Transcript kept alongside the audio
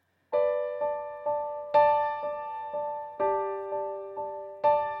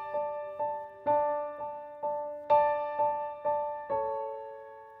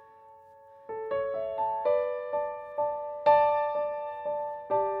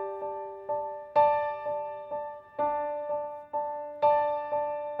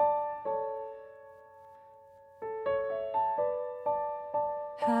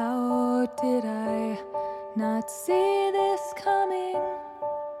see this coming.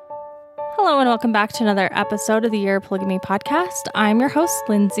 Hello and welcome back to another episode of the Year of Polygamy podcast. I'm your host,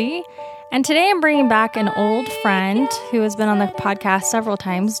 Lindsay, and today I'm bringing back an old friend who has been on the podcast several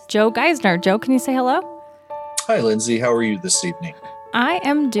times, Joe Geisner. Joe, can you say hello? Hi, Lindsay. How are you this evening? I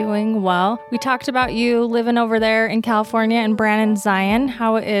am doing well. We talked about you living over there in California and Brannan, Zion.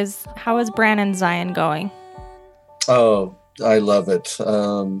 How is Brannan, Zion going? Oh, I love it.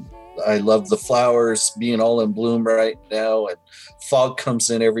 I love the flowers being all in bloom right now, and fog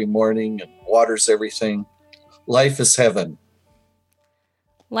comes in every morning and waters everything. Life is heaven.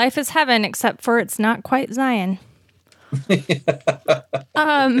 Life is heaven, except for it's not quite Zion.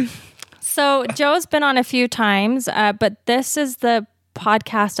 So Joe's been on a few times, but this is the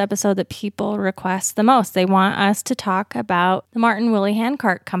podcast episode that people request the most. They want us to talk about the Martin Willie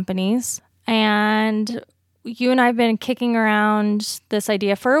Handcart companies. And you and I have been kicking around this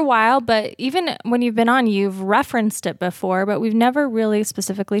idea for a while, but even when you've been on, you've referenced it before, but we've never really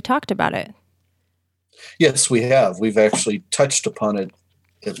specifically talked about it. Yes, we have. We've actually touched upon it,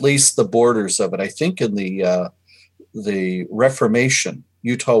 at least the borders of it. I think in the Reformation,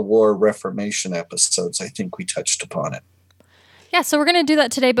 Utah War Reformation episodes, I think we touched upon it. Yeah, so we're going to do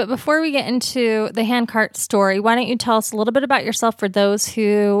that today. But before we get into the handcart story, why don't you tell us a little bit about yourself for those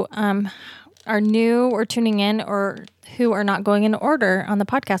who are new or tuning in or who are not going in order on the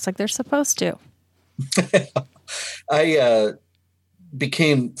podcast like they're supposed to? I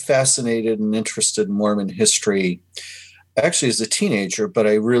became fascinated and interested in Mormon history actually as a teenager, but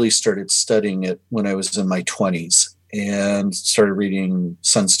I really started studying it when I was in my 20s and started reading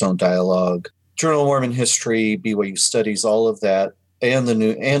Sunstone Dialogue, Journal of Mormon History, BYU Studies, all of that, and the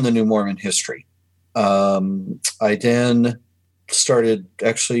New Mormon History. I then started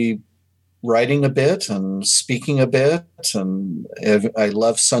actually writing a bit and speaking a bit, and I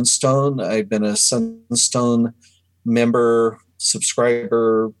love Sunstone. I've been a Sunstone member,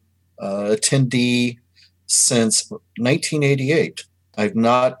 subscriber, attendee since 1988. I'm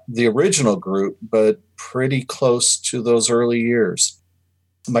not the original group, but pretty close to those early years.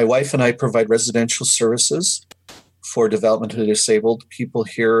 My wife and I provide residential services for developmentally disabled people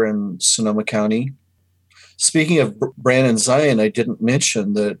here in Sonoma County. Speaking of Brannan, Zion, I didn't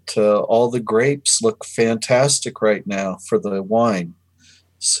mention that all the grapes look fantastic right now for the wine.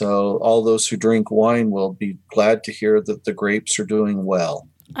 So all those who drink wine will be glad to hear that the grapes are doing well.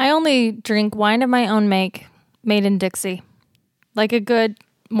 I only drink wine of my own make, made in Dixie, like a good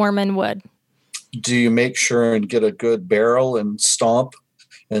Mormon would. Do you make sure and get a good barrel and stomp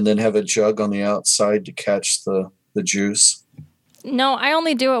and then have a jug on the outside to catch the juice? No, I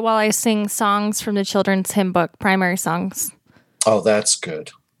only do it while I sing songs from the children's hymn book, primary songs. Oh, that's good.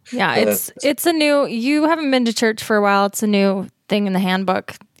 Yeah, it's a new, you haven't been to church for a while. It's a new thing in the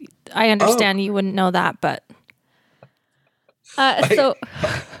handbook. I understand you wouldn't know that, but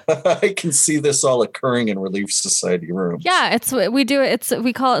I can see this all occurring in Relief Society rooms. Yeah,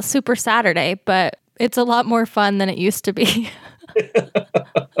 we call it Super Saturday, but it's a lot more fun than it used to be.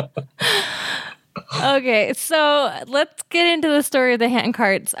 Okay, so let's get into the story of the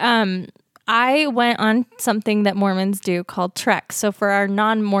handcarts. I went on something that Mormons do called Trek. So for our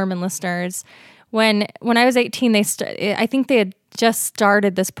non-Mormon listeners, when I was 18, I think they had just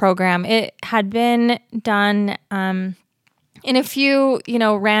started this program. It had been done in a few,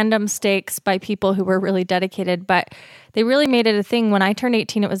 random stakes by people who were really dedicated, but they really made it a thing. When I turned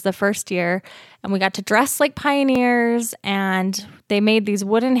 18, it was the first year, and we got to dress like pioneers, and they made these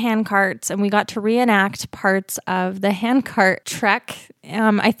wooden handcarts, and we got to reenact parts of the handcart trek.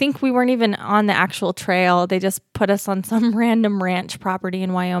 I think we weren't even on the actual trail. They just put us on some random ranch property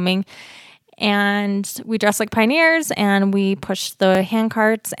in Wyoming, and we dressed like pioneers, and we pushed the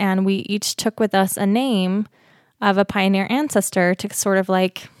handcarts, and we each took with us a name of a pioneer ancestor to sort of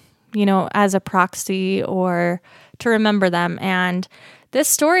like, as a proxy or to remember them. And this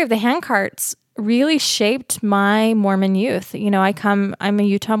story of the handcarts really shaped my Mormon youth. I'm a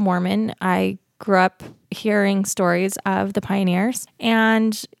Utah Mormon. I grew up hearing stories of the pioneers,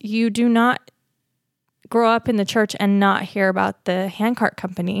 and you do not grow up in the church and not hear about the handcart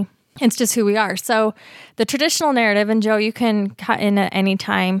company. It's just who we are. So the traditional narrative, and Joe, you can cut in at any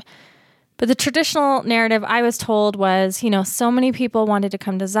time, but the traditional narrative I was told was, so many people wanted to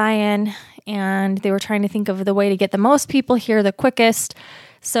come to Zion, and they were trying to think of the way to get the most people here the quickest.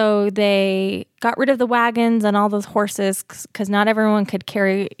 So they got rid of the wagons and all those horses because not everyone could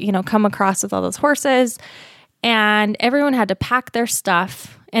come across with all those horses. And everyone had to pack their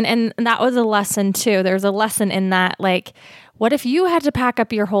stuff. And that was a lesson too. There was a lesson in that, like, What if you had to pack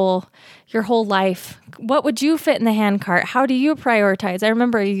up your whole life? What would you fit in the handcart? How do you prioritize? I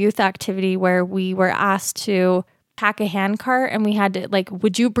remember a youth activity where we were asked to pack a handcart and we had to, like,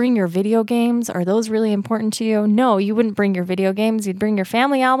 would you bring your video games? Are those really important to you? No, you wouldn't bring your video games. You'd bring your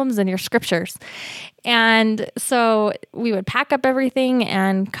family albums and your scriptures. And so we would pack up everything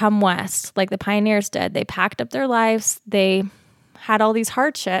and come west like the pioneers did. They packed up their lives. They had all these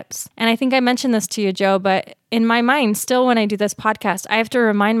hardships. And I think I mentioned this to you, Joe, but in my mind, still when I do this podcast, I have to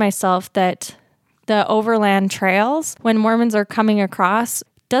remind myself that the overland trails, when Mormons are coming across,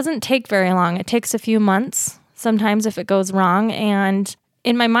 doesn't take very long. It takes a few months, sometimes if it goes wrong. And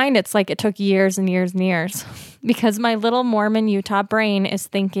in my mind, it's like it took years and years and years because my little Mormon Utah brain is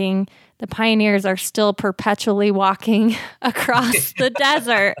thinking the pioneers are still perpetually walking across the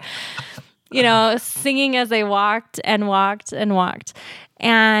desert, singing as they walked and walked and walked.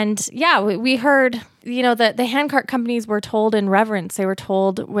 And yeah, we heard, that the handcart companies were told in reverence. They were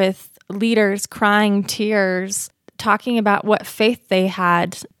told with leaders crying tears, talking about what faith they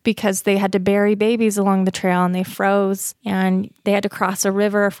had because they had to bury babies along the trail and they froze and they had to cross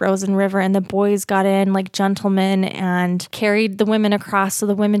a frozen river, and the boys got in like gentlemen and carried the women across so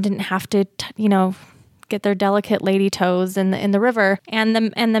the women didn't have to, get their delicate lady toes in the river, and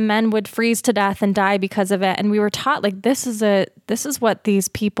the men would freeze to death and die because of it. And we were taught like this is what these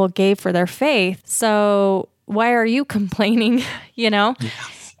people gave for their faith. So why are you complaining?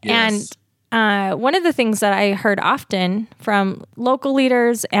 Yes. And one of the things that I heard often from local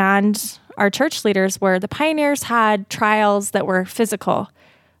leaders and our church leaders were the pioneers had trials that were physical,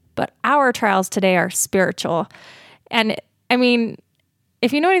 but our trials today are spiritual. And I mean,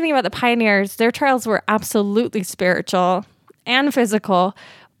 if you know anything about the pioneers, their trials were absolutely spiritual and physical,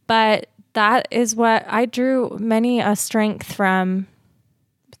 but that is what I drew many a strength from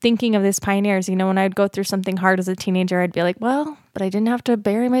thinking of these pioneers. When I'd go through something hard as a teenager, I'd be like, well, but I didn't have to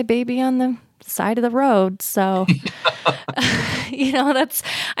bury my baby on the side of the road. So,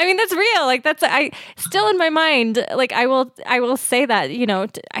 that's real. Like I still in my mind, like I will say that,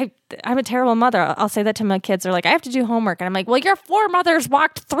 I'm a terrible mother. I'll say that to my kids. They're like, I have to do homework. And I'm like, well, your foremothers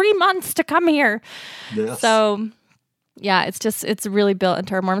walked 3 months to come here. Yes. So yeah, it's really built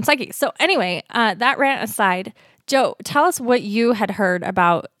into our Mormon psyche. So anyway, that rant aside, Joe, tell us what you had heard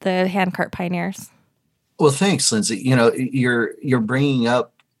about the handcart pioneers. Well, thanks, Lindsay. You're bringing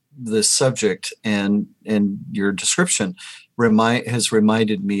up the subject, and your description has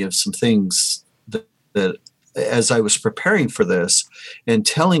reminded me of some things that as I was preparing for this and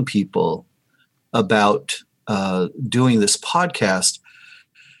telling people about doing this podcast.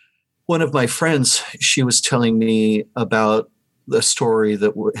 One of my friends, she was telling me about the story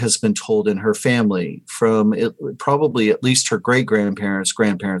that has been told in her family from probably at least her great-grandparents,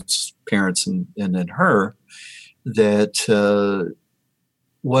 grandparents, parents, and then her, that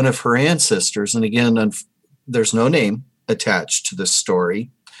one of her ancestors, and again, there's no name attached to this story,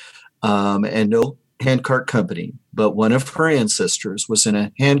 and no handcart company, but one of her ancestors was in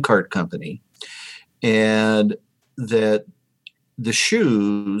a handcart company, and that the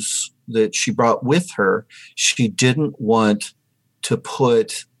shoes that she brought with her, she didn't want to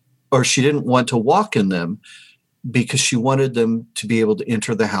walk in them because she wanted them to be able to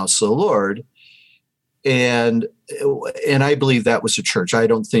enter the house of the Lord. And I believe that was a church. I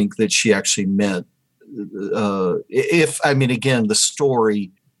don't think that she actually meant, again, the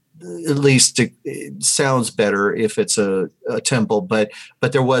story, at least it sounds better if it's a temple, but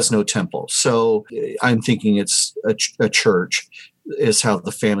there was no temple. So I'm thinking it's a church is how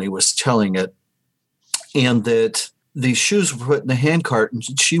the family was telling it. And that these shoes were put in the handcart, and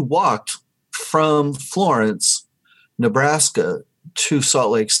she walked from Florence, Nebraska to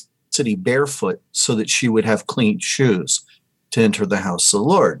Salt Lake City barefoot so that she would have clean shoes to enter the house of the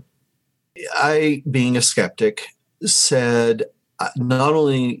Lord. I, being a skeptic, said, not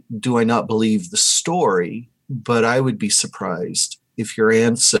only do I not believe the story, but I would be surprised if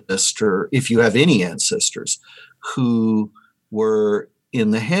if you have any ancestors who were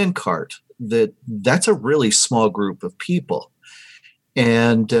in the handcart, that's a really small group of people.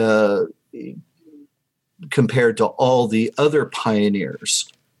 And compared to all the other pioneers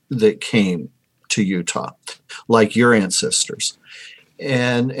that came to Utah, like your ancestors.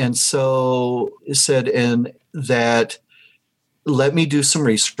 And so it said, and that, let me do some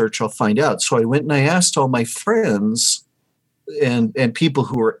research, I'll find out. So I went and I asked all my friends and people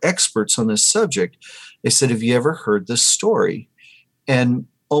who are experts on this subject. I said, have you ever heard this story? And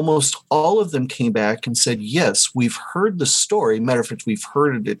almost all of them came back and said, yes, we've heard the story. Matter of fact, we've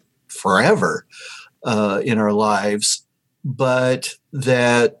heard it forever in our lives, but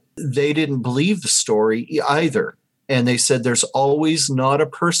that they didn't believe the story either. And they said there's always not a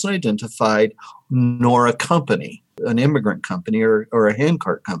person identified nor a company, an immigrant company or a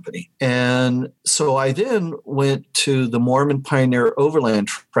handcart company. And so I then went to the Mormon Pioneer Overland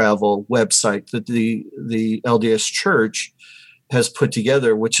Travel website that the LDS Church has put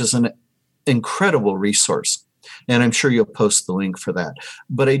together, which is an incredible resource. And I'm sure you'll post the link for that.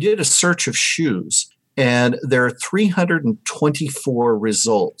 But I did a search of shoes, and there are 324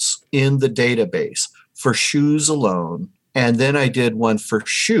 results in the database for shoes alone. And then I did one for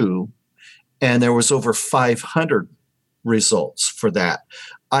shoe, and there was over 500 results for that.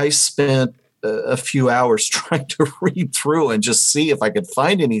 I spent a few hours trying to read through and just see if I could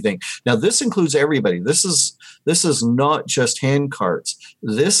find anything. Now, this includes everybody. This is not just hand carts.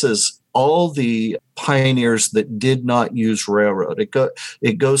 This is all the pioneers that did not use railroad.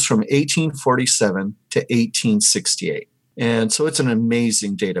 It goes from 1847 to 1868. And so it's an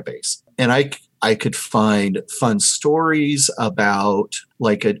amazing database. And I could find fun stories about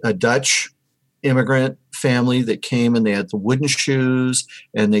like a Dutch immigrant family that came and they had the wooden shoes,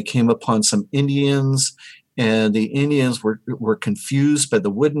 and they came upon some Indians, and the Indians were confused by the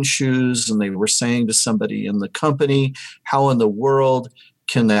wooden shoes, and they were saying to somebody in the company, how in the world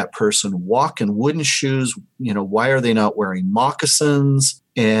can that person walk in wooden shoes? Why are they not wearing moccasins?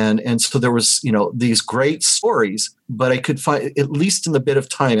 And so there was, these great stories, but I could find, at least in the bit of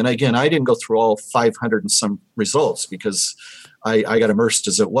time. And again, I didn't go through all 500 and some results because I got immersed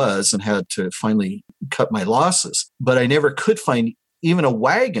as it was and had to finally cut my losses. But I never could find even a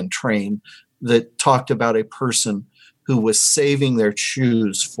wagon train that talked about a person who was saving their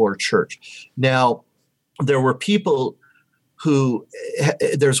shoes for church. Now, there were people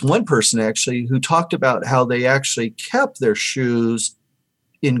there's one person actually who talked about how they actually kept their shoes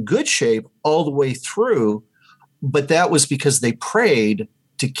in good shape all the way through, but that was because they prayed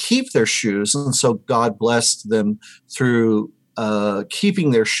to keep their shoes. And so God blessed them through keeping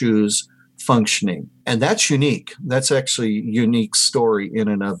their shoes functioning. And that's unique. That's actually a unique story in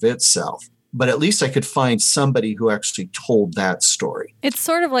and of itself. But at least I could find somebody who actually told that story. It's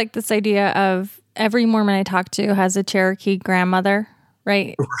sort of like this idea of every Mormon I talk to has a Cherokee grandmother,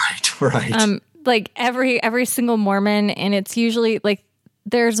 right? Right. Like every single Mormon, and it's usually like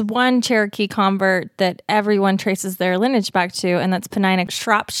there's one Cherokee convert that everyone traces their lineage back to, and that's Penina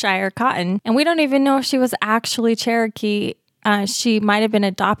Shropshire Cotton. And we don't even know if she was actually Cherokee. She might have been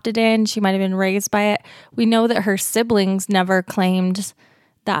adopted in, she might have been raised by it. We know that her siblings never claimed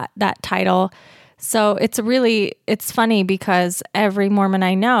that title. So it's funny because every Mormon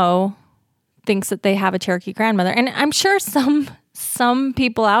I know thinks that they have a Cherokee grandmother. And I'm sure some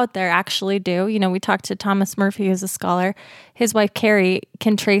people out there actually do. We talked to Thomas Murphy, who's a scholar. His wife, Carrie,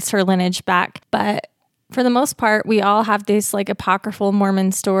 can trace her lineage back. But for the most part, we all have these like apocryphal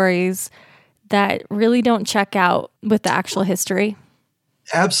Mormon stories that really don't check out with the actual history.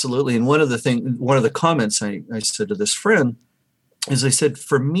 Absolutely. And one of the comments I said to this friend is I said,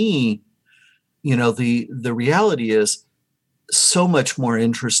 for me, the reality is so much more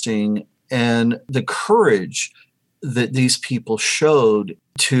interesting, and the courage that these people showed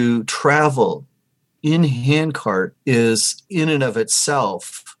to travel in handcart is in and of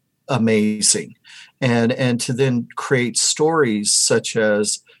itself amazing. And to then create stories such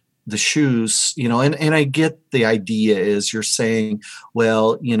as the shoes, and I get the idea is you're saying,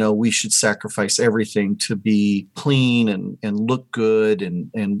 well, we should sacrifice everything to be clean and look good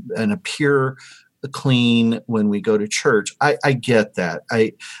and appear clean when we go to church. I get that.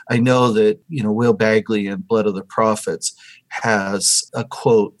 I know that, Will Bagley in Blood of the Prophets has a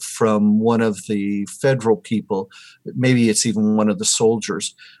quote from one of the federal people, maybe it's even one of the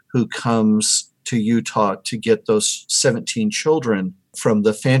soldiers who comes to Utah to get those 17 children from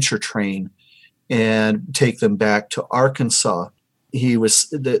the Fancher train and take them back to Arkansas.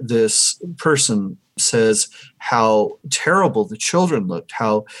 This person says how terrible the children looked,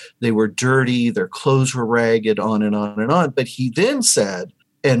 how they were dirty, their clothes were ragged, on and on and on. But he then said,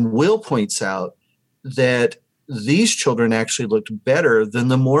 and Will points out, that these children actually looked better than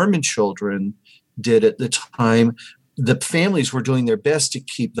the Mormon children did at the time. The families were doing their best to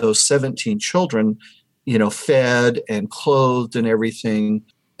keep those 17 children, fed and clothed and everything,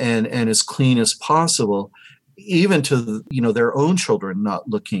 and as clean as possible, even to, their own children not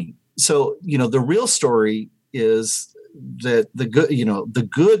looking. So, the real story is that the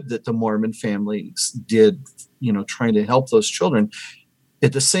good that the Mormon families did, trying to help those children.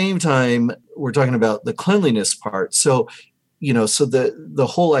 At the same time, we're talking about the cleanliness part. So, so the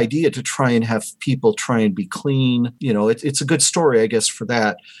whole idea to try and have people try and be clean, it's a good story, I guess, for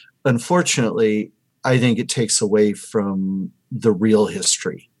that. Unfortunately, I think it takes away from the real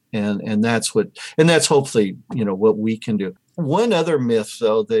history. And that's hopefully, what we can do. One other myth,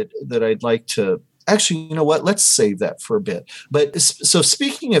 though, that I'd like to actually, you know what? Let's save that for a bit. But so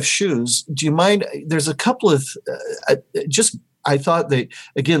speaking of shoes, do you mind? There's a couple of I thought that,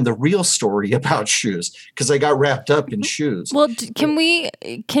 again, the real story about shoes, because I got wrapped up in shoes. Well, can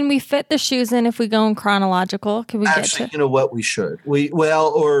we fit the shoes in if we go in chronological? Can we actually, you know what? We should.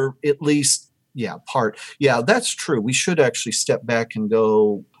 Or at least, part. Yeah, that's true. We should actually step back and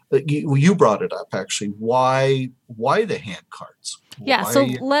go. You brought it up, actually. Why the hand carts? Yeah, so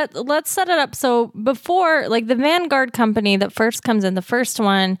let's set it up. So before, like the Vanguard company that first comes in, the first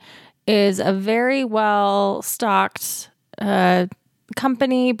one is a very well-stocked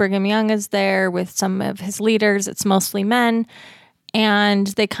company. Brigham Young is there with some of his leaders. It's mostly men. And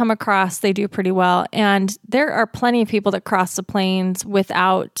they come across, they do pretty well. And there are plenty of people that cross the plains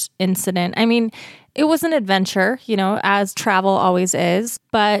without incident. I mean, it was an adventure, as travel always is.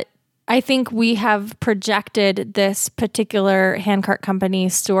 But I think we have projected this particular handcart company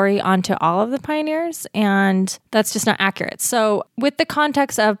story onto all of the pioneers, and that's just not accurate. So with the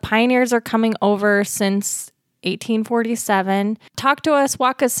context of pioneers are coming over since 1847, talk to us,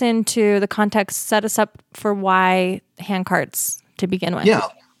 walk us into the context, set us up for why handcarts to begin with. Yeah,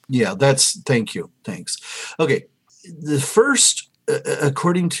 thank you. Thanks. Okay. The first,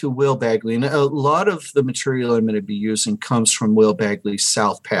 according to Will Bagley, and a lot of the material I'm going to be using comes from Will Bagley's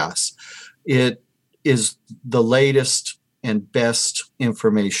South Pass. It is the latest and best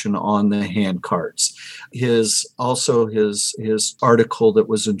information on the hand carts. His article that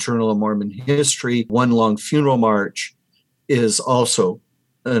was in Journal of Mormon History, One Long Funeral March, is also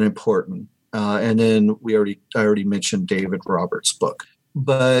an important. And then I already mentioned David Roberts' book.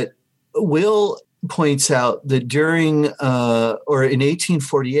 But Will points out that during in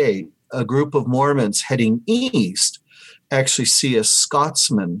 1848, a group of Mormons heading east actually see a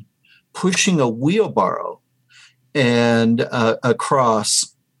Scotsman pushing a wheelbarrow and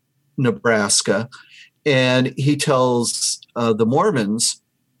across Nebraska. And he tells the Mormons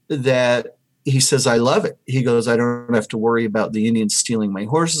that he says, I love it. He goes, I don't have to worry about the Indians stealing my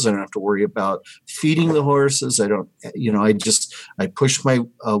horses. I don't have to worry about feeding the horses. I don't, I push I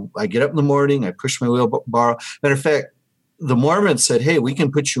get up in the morning, I push my wheelbarrow. Matter of fact, the Mormons said, hey, we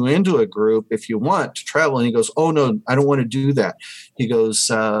can put you into a group if you want to travel. And he goes, oh, no, I don't want to do that. He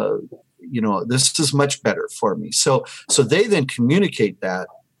goes, this is much better for me. So they then communicate that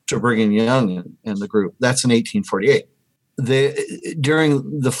to Brigham Young and the group. That's in 1848.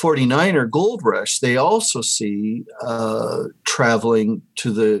 During the 49er gold rush, they also see traveling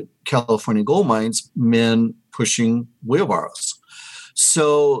to the California gold mines, men pushing wheelbarrows.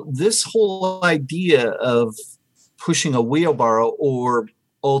 So this whole idea of pushing a wheelbarrow or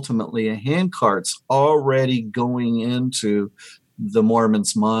ultimately a handcart's already going into the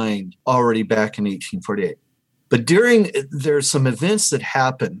Mormon's mind already back in 1848. But there's some events that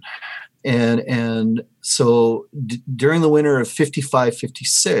happen. And so during the winter of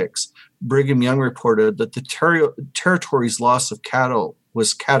 55-56, Brigham Young reported that the territory's loss of cattle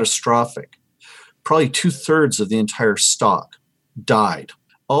was catastrophic. Probably 2/3 of the entire stock died.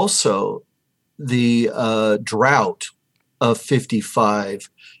 Also, the drought of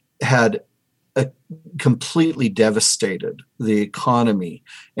 55 had completely devastated the economy,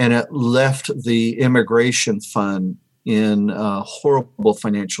 and it left the immigration fund in horrible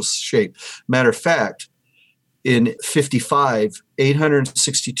financial shape. Matter of fact, in 55,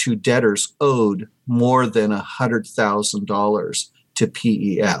 862 debtors owed more than $100,000 to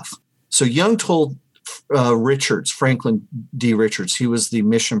PEF. So Young told Franklin D. Richards, he was the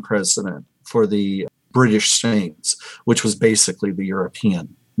mission president for the British Saints, which was basically the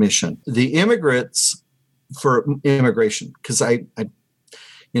European mission. The immigrants for immigration, because I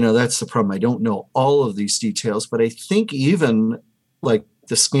that's the problem. I don't know all of these details, but I think even like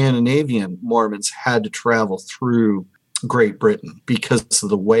the Scandinavian Mormons had to travel through Great Britain because of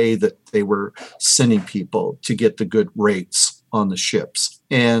the way that they were sending people to get the good rates on the ships.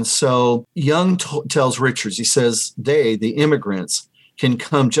 And so Young tells Richards, he says, the immigrants, can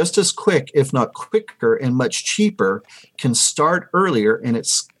come just as quick, if not quicker and much cheaper, can start earlier and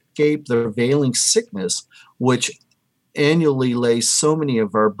escape the veiling sickness, which annually lays so many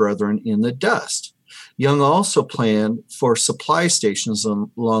of our brethren in the dust. Young also planned for supply stations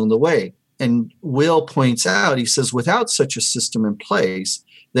along the way. And Will points out, he says, without such a system in place,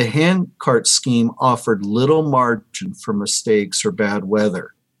 the handcart scheme offered little margin for mistakes or bad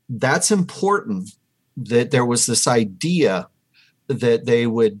weather. That's important, that there was this idea that they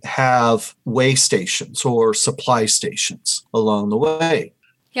would have way stations or supply stations along the way.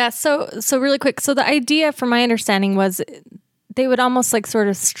 Yeah, so really quick. So the idea, from my understanding, was they would almost like sort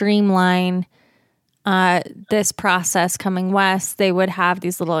of streamline this process coming west. They would have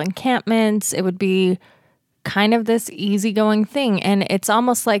these little encampments. It would be kind of this easygoing thing. And it's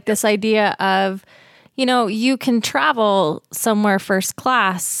almost like this idea of, you can travel somewhere first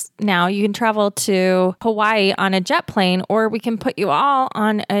class now. You can travel to Hawaii on a jet plane, or we can put you all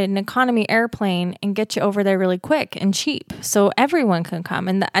on an economy airplane and get you over there really quick and cheap. So everyone can come.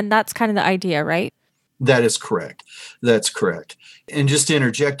 And that's kind of the idea, right? That is correct. That's correct. And just to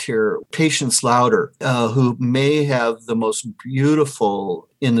interject here, Patience Louder, who may have the most beautiful,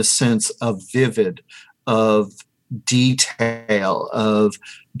 in the sense of vivid, of detail, of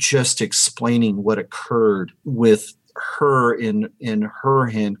just explaining what occurred with her in her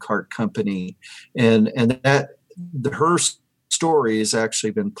handcart company, and that her story has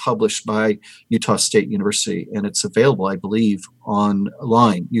actually been published by Utah State University, and it's available, I believe,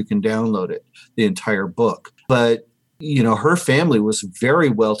 online. You can download it, the entire book. But her family was very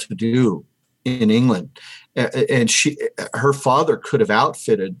well to do in England, and her father could have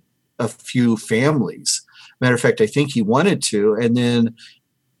outfitted a few families. Matter of fact, I think he wanted to. And then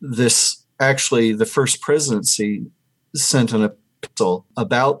the first presidency sent an epistle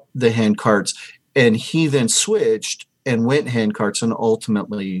about the handcarts, and he then switched and went handcarts and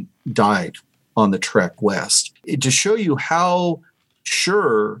ultimately died on the trek west. To show you how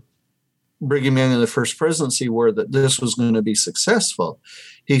sure Brigham Young and the first presidency were that this was going to be successful,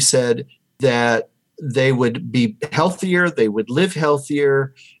 he said that they would be healthier, they would live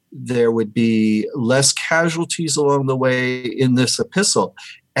healthier, there would be less casualties along the way in this epistle.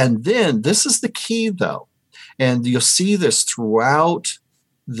 And then this is the key, though, and you'll see this throughout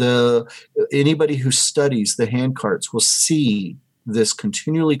anybody who studies the handcarts will see this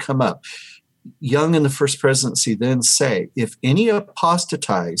continually come up. Young in the first presidency then say, if any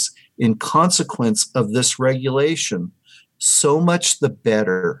apostatize in consequence of this regulation, so much the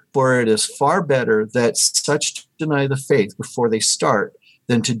better, for it is far better that such deny the faith before they start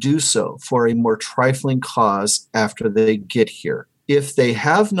than to do so for a more trifling cause after they get here. If they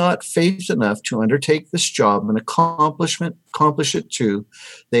have not faith enough to undertake this job and accomplish it too,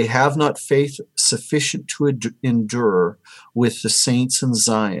 they have not faith sufficient to endure with the saints in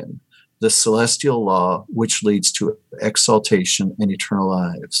Zion, the celestial law which leads to exaltation and eternal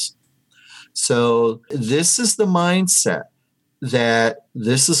lives. So this is the mindset, that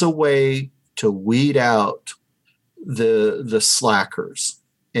this is a way to weed out the slackers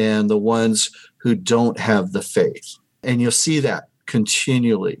and the ones who don't have the faith. And you'll see that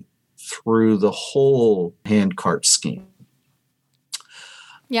continually through the whole handcart scheme.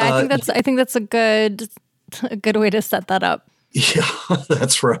 Yeah, I think that's a good way to set that up. Yeah,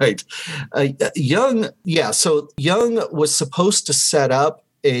 that's right. So Young was supposed to set up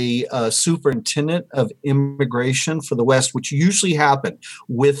a superintendent of immigration for the West, which usually happened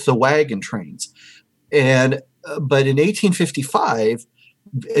with the wagon trains. But in 1855,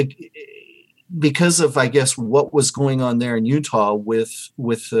 because of, I guess, what was going on there in Utah with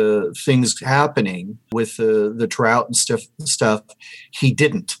things happening with the drought and stuff, he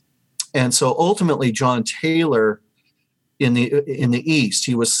didn't. And so ultimately, John Taylor in the East,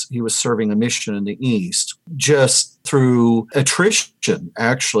 he was serving a mission in the East, just through attrition,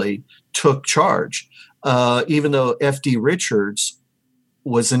 actually took charge. Even though F.D. Richards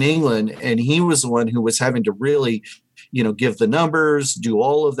was in England, and he was the one who was having to really, give the numbers, do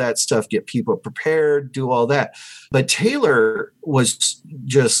all of that stuff, get people prepared, do all that. But Taylor was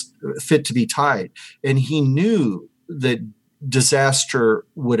just fit to be tied, and he knew that disaster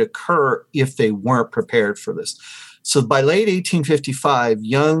would occur if they weren't prepared for this. So by late 1855,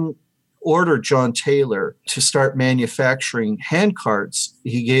 Young ordered John Taylor to start manufacturing handcarts.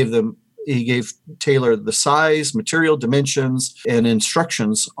 He gave Taylor the size, material, dimensions, and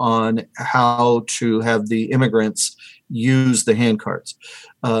instructions on how to have the immigrants use the handcarts,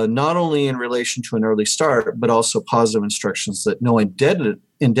 not only in relation to an early start, but also positive instructions that no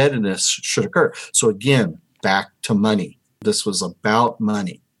indebtedness should occur. So again, back to money. This was about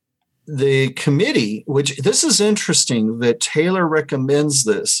money. The committee, which this is interesting that Taylor recommends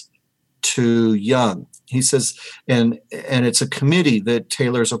this to Young. He says, and it's a committee that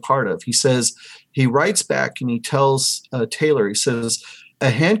Taylor's a part of. He says, he writes back and he tells Taylor, he says, a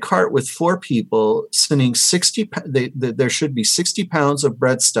handcart with 4 people sending 60, there should be 60 pounds of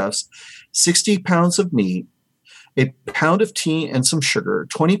breadstuffs, 60 pounds of meat, a pound of tea and some sugar,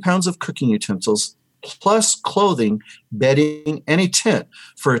 20 pounds of cooking utensils, plus clothing, bedding, and a tent,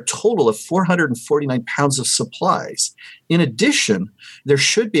 for a total of 449 pounds of supplies. In addition, there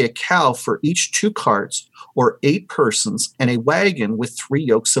should be a cow for each 2 carts or 8 persons, and a wagon with 3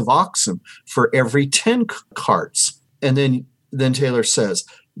 yokes of oxen for every 10 carts. And then then Taylor says,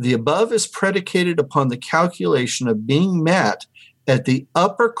 the above is predicated upon the calculation of being met at the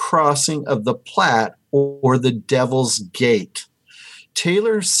upper crossing of the Platte or the Devil's Gate.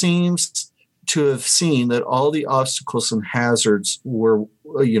 Taylor seems to have seen that all the obstacles and hazards were,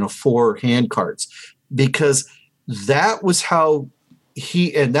 for handcarts, because that was how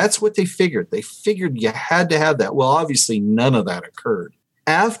and that's what they figured. They figured you had to have that. Well, obviously none of that occurred.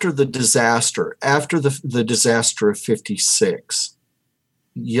 After the disaster of 56,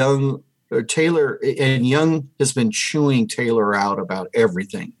 Taylor has been chewing Taylor out about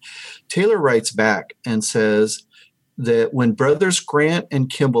everything. Taylor writes back and says that when brothers Grant and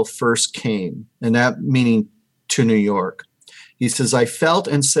Kimball first came, and that meaning to New York, he says, I felt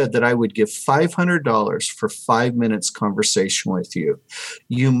and said that I would give $500 for 5 minutes conversation with you.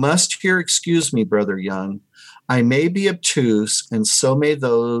 You must here excuse me, Brother Young. I may be obtuse, and so may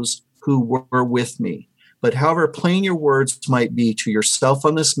those who were with me. But however plain your words might be to yourself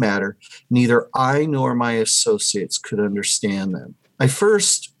on this matter, neither I nor my associates could understand them. I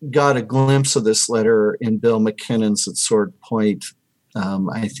first got a glimpse of this letter in Bill McKinnon's at Sword Point,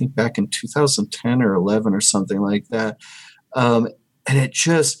 I think back in 2010 or 11 or something like that. And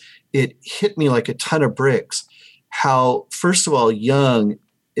it hit me like a ton of bricks. How, first of all, Young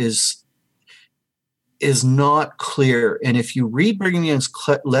is not clear. And if you read Brigham Young's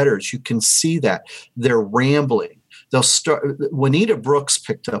letters, you can see that they're rambling. They'll start. Juanita Brooks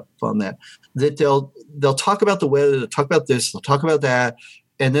picked up on that they'll talk about the weather, they'll talk about this, they'll talk about that,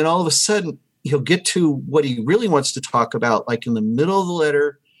 and then all of a sudden he'll get to what he really wants to talk about, like in the middle of the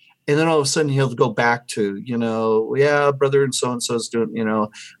letter, and then all of a sudden he'll go back to, brother and so's doing,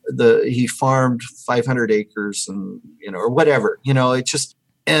 he farmed 500 acres and, or whatever, it just,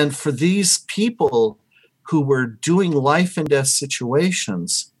 and for these people who were doing life and death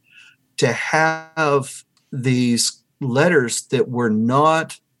situations to have these letters that were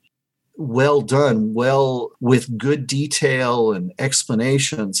not well done, with good detail and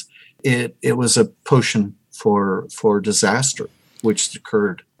explanations, it was a potion for disaster, which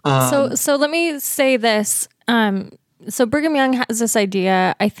occurred. So let me say this. So Brigham Young has this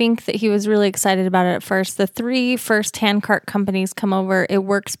idea. I think that he was really excited about it at first. The 3 first handcart companies come over. It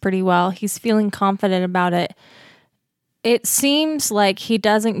works pretty well. He's feeling confident about it. It seems like he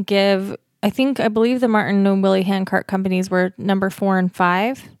doesn't give, I believe the Martin and Willie handcart companies were number 4 and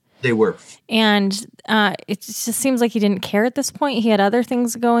 5. They were. And it just seems like he didn't care at this point. He had other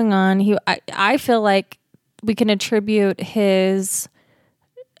things going on. I feel like we can attribute his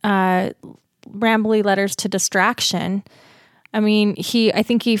rambly letters to distraction. I mean, I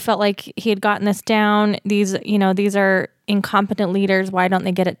think he felt like he had gotten this down. These are incompetent leaders. Why don't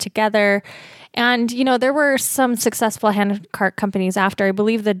they get it together? And, there were some successful handcart companies after. I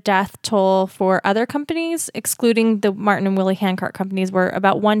believe the death toll for other companies, excluding the Martin and Willie handcart companies, were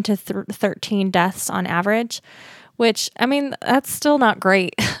about 1 to 13 deaths on average, which, I mean, that's still not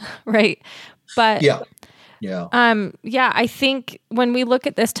great, right? But yeah, I think when we look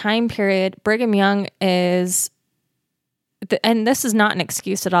at this time period, Brigham Young is, and this is not an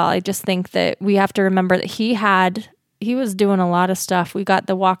excuse at all. I just think that we have to remember that he was doing a lot of stuff. We got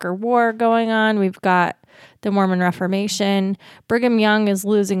the Walker War going on. We've got the Mormon Reformation. Brigham Young is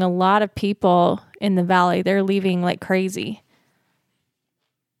losing a lot of people in the valley. They're leaving like crazy.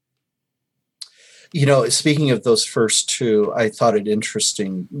 Speaking of those first 2, I thought it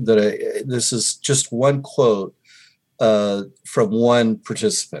interesting that this is just one quote from one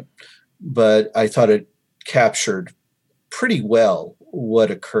participant, but I thought it captured pretty well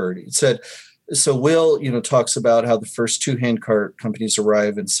what occurred. It said, so Will, talks about how the first 2 handcart companies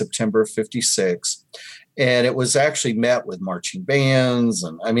arrived in September of 56, and it was actually met with marching bands.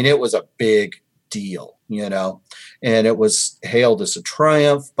 And I mean, it was a big deal, and it was hailed as a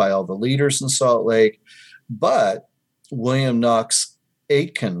triumph by all the leaders in Salt Lake. But William Knox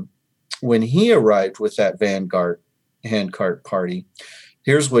Aitken, when he arrived with that Vanguard handcart party,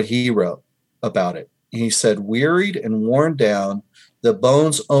 here's what he wrote about it. He said, wearied and worn down, the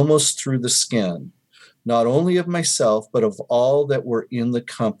bones almost through the skin, not only of myself, but of all that were in the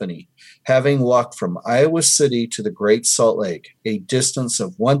company, having walked from Iowa City to the Great Salt Lake, a distance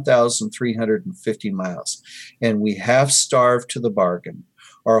of 1,350 miles, and we half starved to the bargain,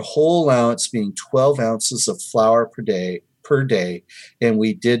 our whole allowance being 12 ounces of flour per day, and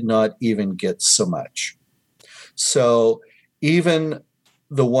we did not even get so much. So even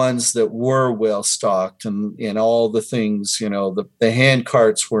the ones that were well stocked and all the things, the hand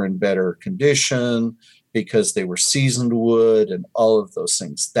carts were in better condition because they were seasoned wood and all of those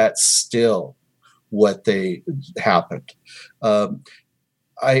things. That's still what happened.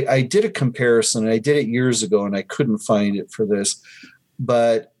 I did a comparison, and I did it years ago, and I couldn't find it for this,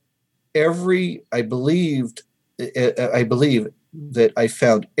 but I believe that I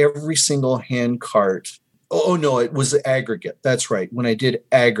found every single hand cart. Oh no, it was aggregate. That's right. When I did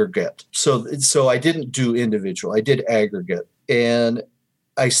aggregate, so I didn't do individual. I did aggregate, and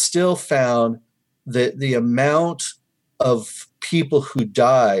I still found that the amount of people who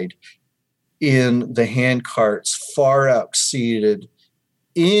died in the hand carts far exceeded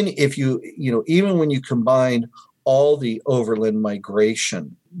even when you combined all the overland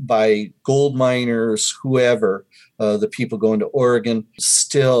migration by gold miners, whoever, the people going to Oregon,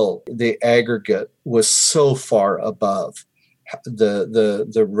 still the aggregate was so far above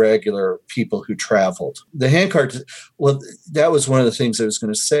the regular people who traveled. The handcart, well, that was one of the things I was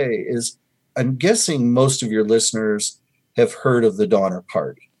going to say is I'm guessing most of your listeners have heard of the Donner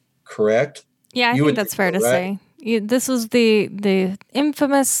Party, correct? Yeah, I think that's fair to say. This was the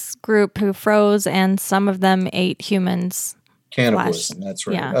infamous group who froze, and some of them ate humans. Cannibalism, that's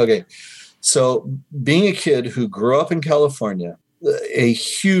right. Yeah. Okay. So being a kid who grew up in California, a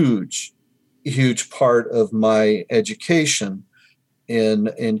huge part of my education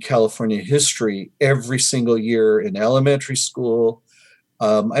in California history every single year in elementary school.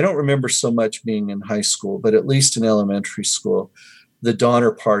 I don't remember so much being in high school, but at least in elementary school, the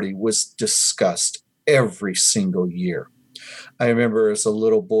Donner Party was discussed every single year. I remember as a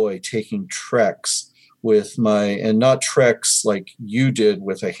little boy taking treks with and not treks like you did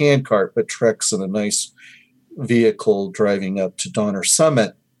with a handcart, but treks in a nice vehicle driving up to Donner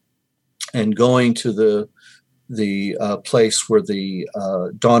Summit and going to the place where the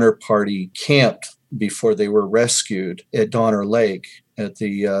Donner Party camped before they were rescued at Donner Lake, at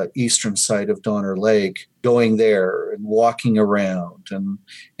the eastern side of Donner Lake, going there and walking around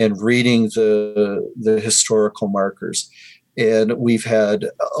and reading the historical markers. And we've had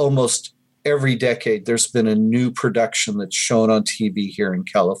almost every decade, there's been a new production that's shown on TV here in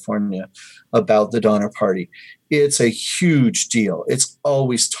California about the Donner Party. It's a huge deal. It's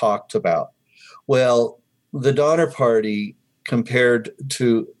always talked about. Well, the Donner Party, compared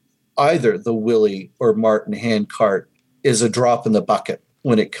to either the Willie or Martin handcart, is a drop in the bucket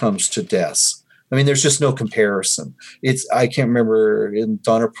when it comes to deaths. I mean, there's just no comparison. I can't remember, in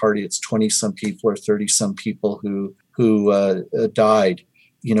Donner Party, it's 20-some people or 30-some people who died.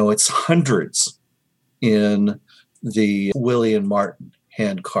 It's hundreds in the Willie and Martin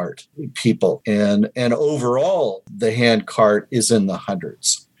handcart people. And overall, the handcart is in the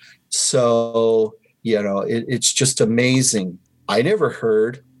hundreds. So, it's just amazing. I never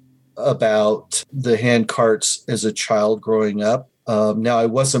heard about the handcarts as a child growing up. Now, I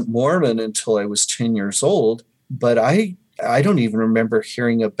wasn't Mormon until I was 10 years old, but I don't even remember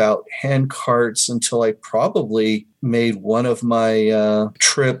hearing about handcarts until I probably made one of my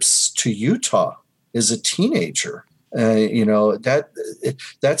trips to Utah as a teenager. That's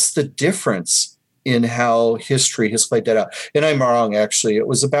the difference in how history has played that out. And I'm wrong, actually. It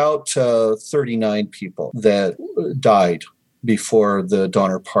was about 39 people that died before the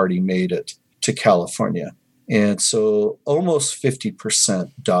Donner Party made it to California. And so almost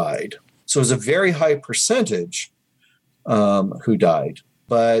 50% died. So it was a very high percentage who died.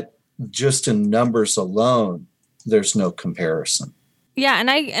 But just in numbers alone, there's no comparison. Yeah, and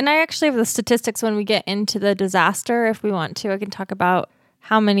I actually have the statistics when we get into the disaster. If we want to, I can talk about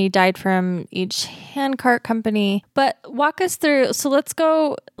how many died from each handcart company. But walk us through. So let's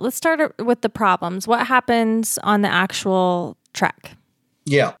start with the problems. What happens on the actual trek?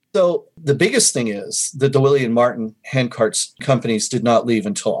 Yeah. So the biggest thing is that the Willie and Martin handcarts companies did not leave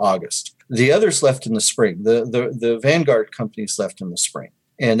until August. The others left in the spring. The Vanguard companies left in the spring.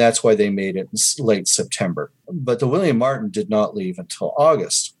 And that's why they made it in late September. But the Willie and Martin did not leave until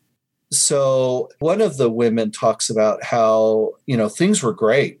August. So one of the women talks about how, things were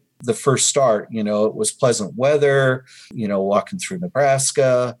great. The first start, it was pleasant weather, walking through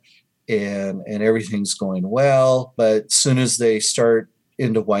Nebraska and everything's going well. But as soon as they start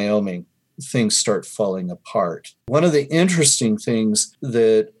into Wyoming, things start falling apart. One of the interesting things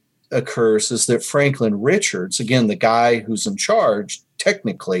that occurs is that Franklin Richards, again, the guy who's in charge,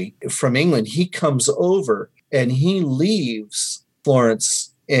 technically, from England, he comes over and he leaves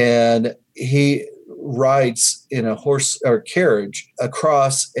Florence and he rides in a horse or carriage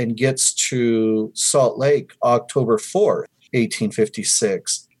across and gets to Salt Lake October 4th,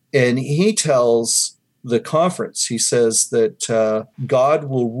 1856. And he tells the conference, he says that God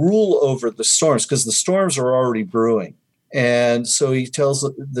will rule over the storms because the storms are already brewing. And so he tells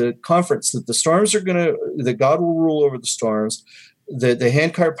the conference that that God will rule over the storms, that the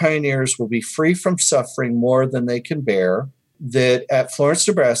handcart pioneers will be free from suffering more than they can bear. that at Florence,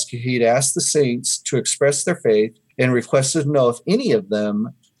 Nebraska, he'd asked the saints to express their faith and requested to know if any of them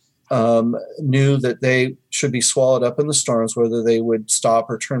knew that they should be swallowed up in the storms, whether they would stop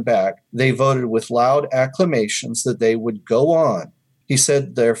or turn back. They voted with loud acclamations that they would go on. He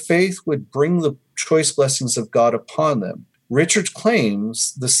said their faith would bring the choice blessings of God upon them. Richards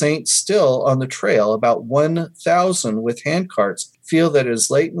claims the saints still on the trail, about 1,000 with handcarts, feel that it is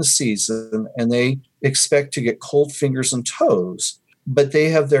late in the season and they expect to get cold fingers and toes, but they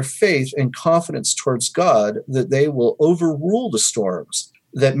have their faith and confidence towards God that they will overrule the storms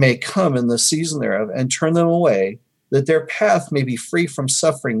that may come in the season thereof and turn them away, that their path may be free from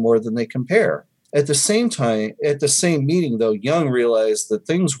suffering more than they can bear. At the same time, at the same meeting, though, Young realized that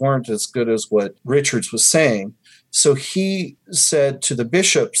things weren't as good as what Richards was saying. So he said to the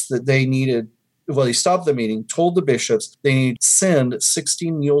bishops that they needed, well, he stopped the meeting, told the bishops they need to send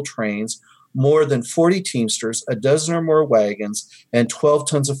 16 mule trains, more than 40 teamsters, a dozen or more wagons, and 12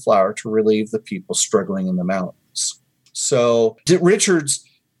 tons of flour to relieve the people struggling in the mountains. So Richards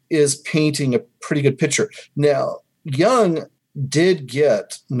is painting a pretty good picture. Now, Young did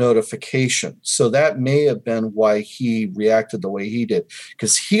get notification. So that may have been why he reacted the way he did,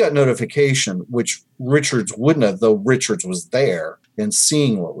 because he got notification, which Richards wouldn't have, though Richards was there and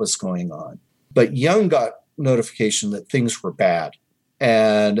seeing what was going on. But Young got notification that things were bad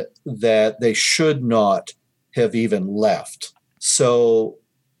and that they should not have even left. So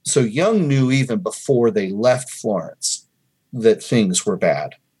Young knew even before they left Florence that things were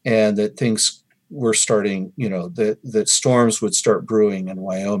bad and that things were starting, that storms would start brewing in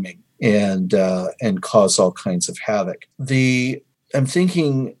Wyoming and cause all kinds of havoc. I'm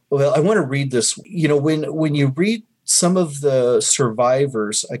thinking, well, I want to read this. When you read some of the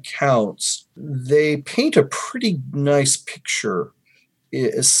survivors' accounts, they paint a pretty nice picture.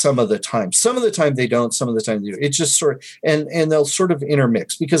 Some of the time they don't, some of the time they do. It's just sort of, and they'll sort of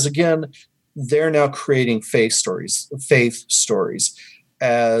intermix because again, they're now creating faith stories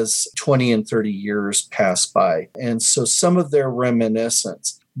as 20 and 30 years pass by. And so some of their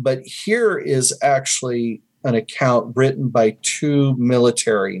reminiscence. But here is actually an account written by two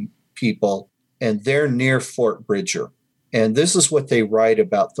military people, and they're near Fort Bridger. And this is what they write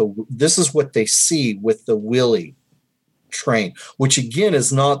about. This is what they see with the Willie train, which again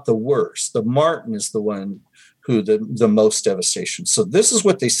is not the worst. The Martin is the one who the most devastation. So this is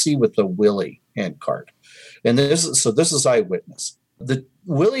what they see with the Willie handcart. And this is eyewitness. The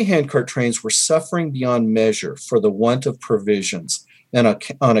Willie handcart trains were suffering beyond measure for the want of provisions and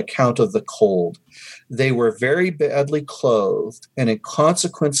on account of the cold. They were very badly clothed, and in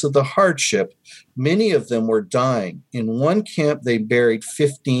consequence of the hardship, many of them were dying. In one camp, they buried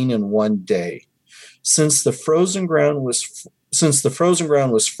 15 in one day. Since the frozen ground was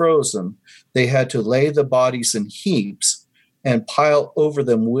frozen, they had to lay the bodies in heaps and pile over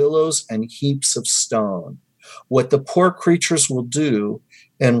them willows and heaps of stone. What the poor creatures will do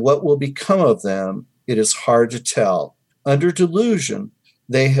and what will become of them, it is hard to tell. Under delusion,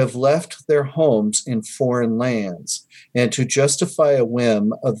 they have left their homes in foreign lands, and to justify a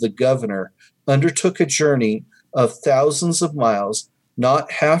whim of the governor, undertook a journey of thousands of miles,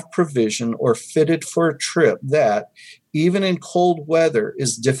 not half provisioned or fitted for a trip that, even in cold weather,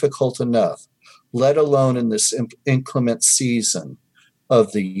 is difficult enough, let alone in this inclement season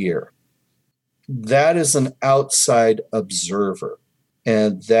of the year. That is an outside observer,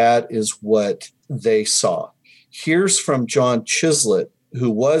 and that is what they saw. Here's from John Chislett, who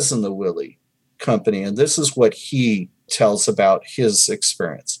was in the Willie Company, and this is what he tells about his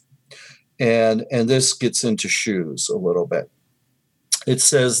experience. And this gets into shoes a little bit. It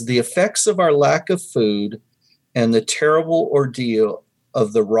says, the effects of our lack of food and the terrible ordeal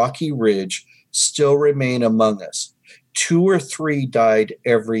of the rocky ridge still remain among us. 2 or 3 died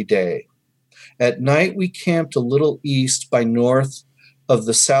every day. At night, we camped a little east by north of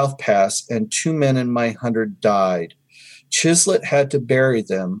the South Pass, and 2 men in my 100 died. Chislett had to bury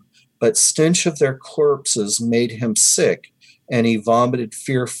them, but stench of their corpses made him sick, and he vomited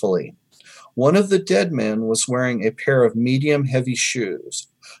fearfully. One of the dead men was wearing a pair of medium-heavy shoes.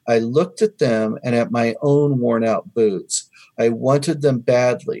 I looked at them and at my own worn-out boots. I wanted them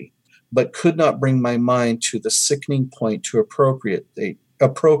badly, but could not bring my mind to the sickening point to appropriate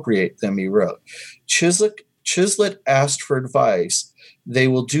them, he wrote. Chislett asked for advice. They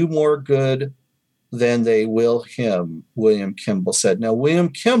will do more good than they will him, William Kimball said. Now, William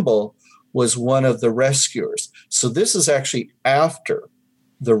Kimball was one of the rescuers. So this is actually after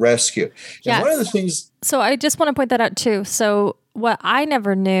the rescue. Yes. And one of the things... So I just want to point that out too. So what I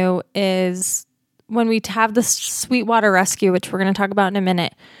never knew is when we have the Sweetwater rescue, which we're going to talk about in a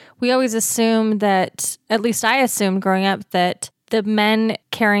minute, we always assume that, at least I assumed growing up, that the men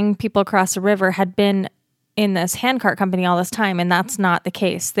carrying people across the river had been in this handcart company all this time, and that's not the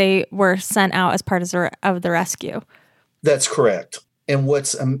case. They were sent out as part of the rescue. That's correct. And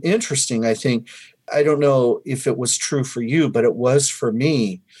what's interesting, I think, I don't know if it was true for you, but it was for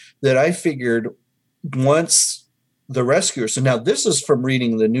me, that I figured once the rescuers, and now this is from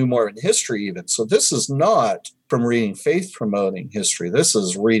reading the New Mormon History even, so this is not from reading faith-promoting history, this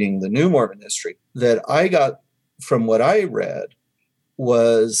is reading the New Mormon History, that I got from what I read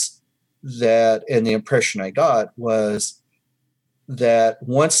was that, and the impression I got was that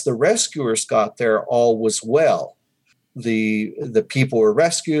once the rescuers got there, all was well. The people were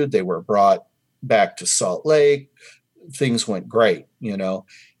rescued, they were brought back to Salt Lake, things went great, and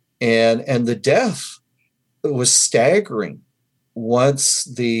the death was staggering. Once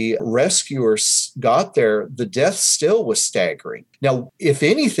the rescuers got there, the death still was staggering. Now, if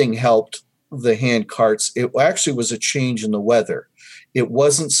anything helped the hand carts, it actually was a change in the weather. It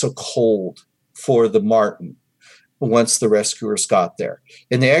wasn't so cold for the Martin once the rescuers got there.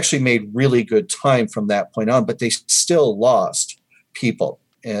 And they actually made really good time from that point on, but they still lost people,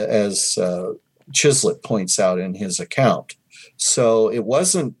 as Chislett points out in his account. So it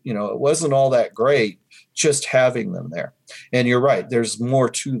wasn't all that great just having them there. And you're right, there's more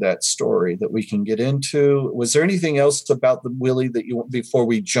to that story that we can get into. Was there anything else about the Willie that you, before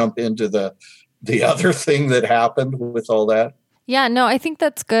we jump into the other thing that happened with all that? Yeah, no, I think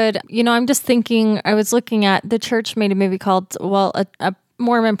that's good. I'm just thinking, I was looking at, the church made a movie called, a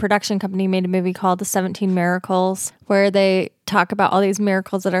Mormon production company made a movie called The 17 Miracles, where they talk about all these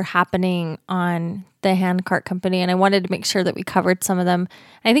miracles that are happening on the handcart company. And I wanted to make sure that we covered some of them.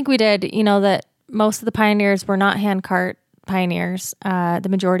 I think we did, that most of the pioneers were not handcart pioneers. The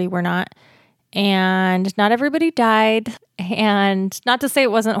majority were not. And not everybody died. And not to say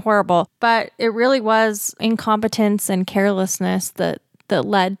it wasn't horrible, but it really was incompetence and carelessness that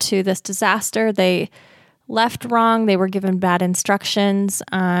led to this disaster. They left wrong. They were given bad instructions.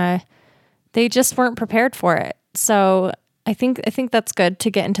 They just weren't prepared for it. So I think that's good to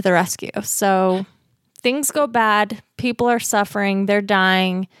get into the rescue. So things go bad. People are suffering. They're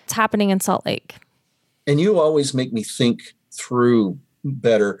dying. It's happening in Salt Lake. And you always make me think through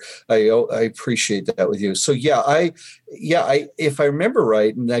better. I appreciate that with you. So I if I remember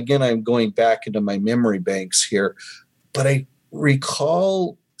right, and again, I'm going back into my memory banks here, but I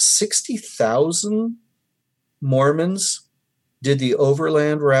recall 60,000 Mormons did the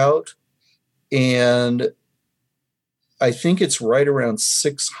overland route, and I think it's right around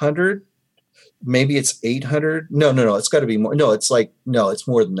 600. Maybe it's 800. No, it's got to be more. It's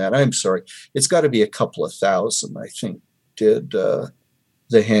more than that. I'm sorry. It's got to be a couple of thousand, I think, did the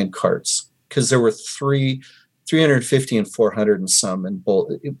hand carts, because there were 350 and 400 and some in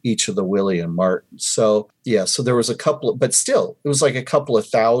both, each of the Willie and Martin. So there was a couple, but still, it was like a couple of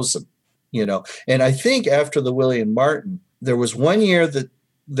thousand, And I think after the Willie and Martin, there was one year that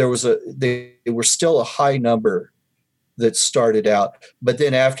they were still a high number that started out, but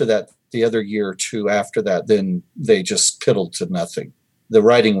then after that, the other year or two after that, then they just piddled to nothing. The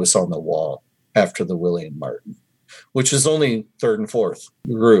writing was on the wall after the Willie and Martin, which is only third and fourth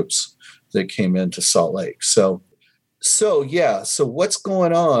groups that came into Salt Lake. So what's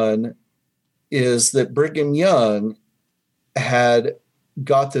going on is that Brigham Young had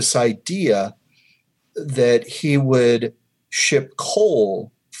got this idea that he would ship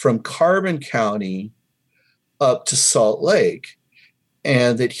coal from Carbon County up to Salt Lake,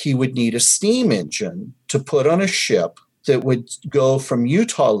 and that he would need a steam engine to put on a ship that would go from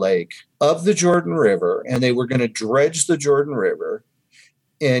Utah Lake up the Jordan River, and they were going to dredge the Jordan River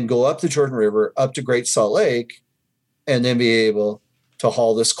and go up the Jordan River up to Great Salt Lake and then be able to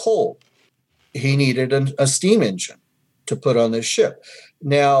haul this coal. He needed a steam engine to put on this ship.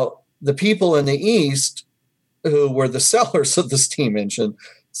 Now, the people in the East who were the sellers of the steam engine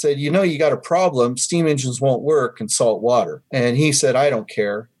said, you got a problem. Steam engines won't work in salt water. And he said, I don't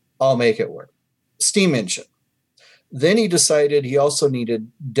care. I'll make it work. Steam engine. Then he decided he also needed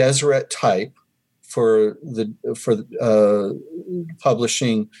Deseret type for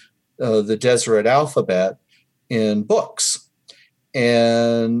publishing the Deseret alphabet in books.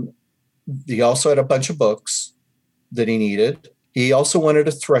 And he also had a bunch of books that he needed. He also wanted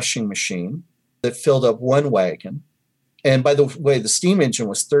a threshing machine that filled up one wagon. And by the way, the steam engine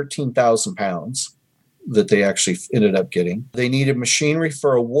was 13,000 pounds that they actually ended up getting. They needed machinery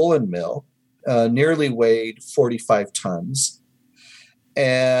for a woolen mill, nearly weighed 45 tons,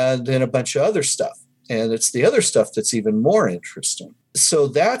 and then a bunch of other stuff. And it's the other stuff that's even more interesting. So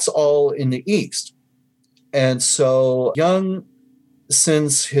that's all in the East. And so Young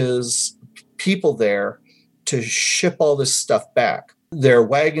sends his people there to ship all this stuff back. Their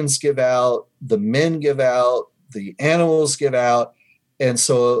wagons give out, the men give out, the animals give out. And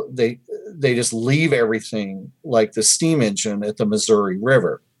so they just leave everything, like the steam engine at the Missouri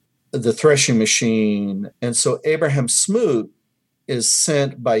River, the threshing machine. And so Abraham Smoot is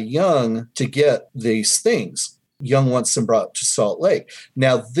sent by Young to get these things. Young wants them brought to Salt Lake.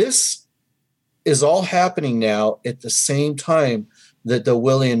 Now, this is all happening now at the same time that the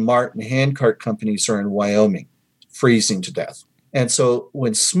Willie and Martin handcart companies are in Wyoming, freezing to death. And so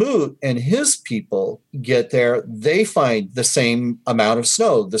when Smoot and his people get there, they find the same amount of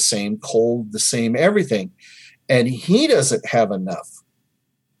snow, the same cold, the same everything. And he doesn't have enough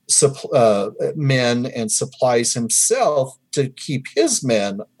men and supplies himself to keep his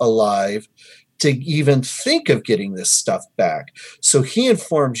men alive to even think of getting this stuff back. So he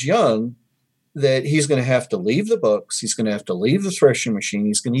informs Young that he's going to have to leave the books. He's going to have to leave the threshing machine.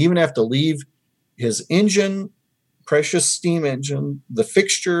 He's going to even have to leave his engine, precious steam engine, the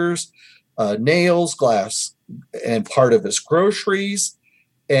fixtures, nails, glass, and part of his groceries,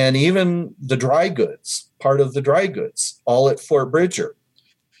 and even the dry goods, part of the dry goods, all at Fort Bridger,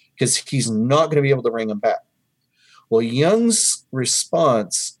 because he's not going to be able to bring them back. Well, Young's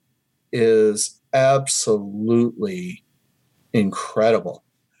response is absolutely incredible.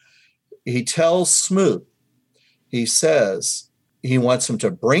 He tells Smoot, he says he wants him to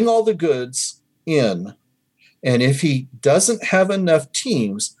bring all the goods in, and if he doesn't have enough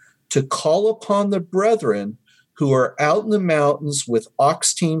teams, to call upon the brethren who are out in the mountains with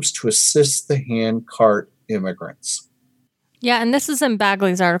ox teams to assist the handcart immigrants. Yeah, and this is in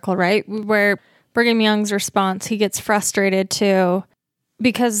Bagley's article, right? Where Brigham Young's response, he gets frustrated too,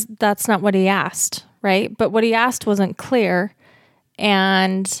 because that's not what he asked, right? But what he asked wasn't clear,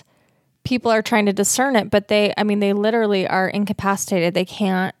 and people are trying to discern it, but they literally are incapacitated. They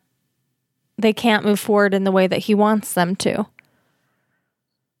can't move forward in the way that he wants them to.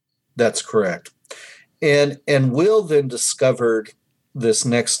 That's correct. And Will then discovered this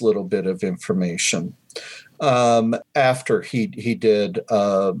next little bit of information after he did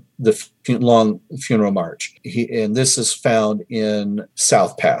the long funeral march. And this is found in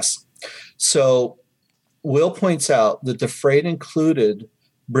South Pass. So Will points out that the freight included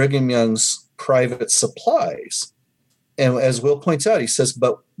Brigham Young's private supplies. And as Will points out, he says,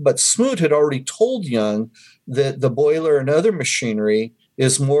 but Smoot had already told Young that the boiler and other machinery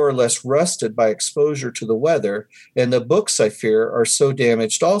is more or less rusted by exposure to the weather, and the books, I fear, are so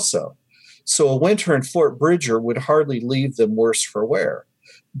damaged also. So a winter in Fort Bridger would hardly leave them worse for wear.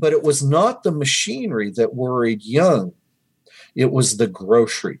 But it was not the machinery that worried Young. It was the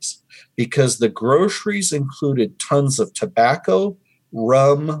groceries, because the groceries included tons of tobacco,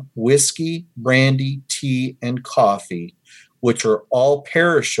 rum, whiskey, brandy, tea, and coffee, which are all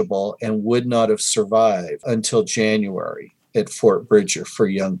perishable and would not have survived until January at Fort Bridger for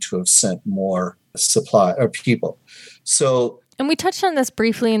Young to have sent more supply or people. So, and we touched on this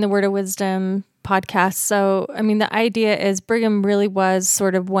briefly in the Word of Wisdom podcast. So, the idea is Brigham really was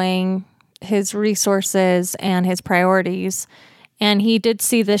sort of weighing his resources and his priorities, and he did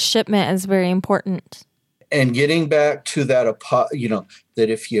see this shipment as very important. And getting back to that, that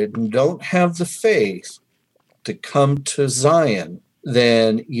if you don't have the faith to come to Zion,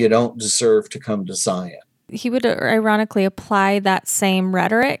 then you don't deserve to come to Zion. He would ironically apply that same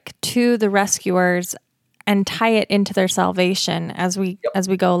rhetoric to the rescuers and tie it into their salvation as we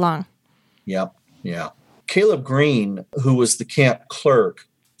go along. Yep. Yeah. Caleb Green, who was the camp clerk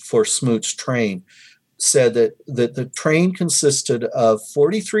for Smoot's train, said that the train consisted of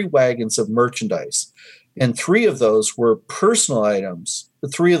 43 wagons of merchandise, and 3 of those were personal items. The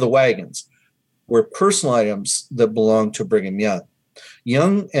 3 of the wagons were personal items that belonged to Brigham Young.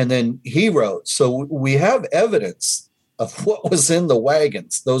 And then he wrote, so we have evidence of what was in the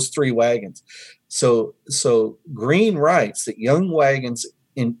wagons, those 3 wagons. So Green writes that Young wagons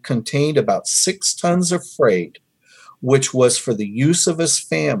contained about 6 tons of freight, which was for the use of his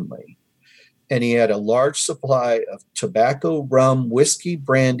family. And he had a large supply of tobacco, rum, whiskey,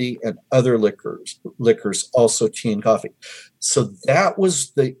 brandy, and other liquors, also tea and coffee. So that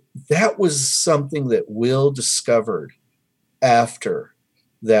was something that Will discovered after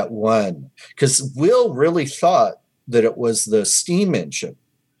that one, because Will really thought that it was the steam engine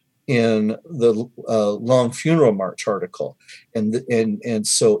in the long funeral march article, and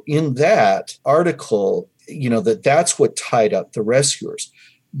so in that article, that's what tied up the rescuers.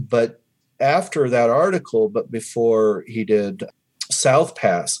 But after that article, but before he did South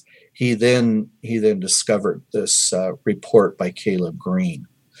Pass, he then discovered this report by Caleb Green.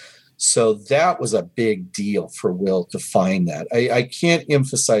 So that was a big deal for Will to find that. I can't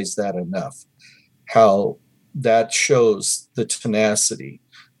emphasize that enough, how that shows the tenacity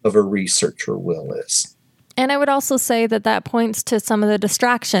of a researcher Will is. And I would also say that that points to some of the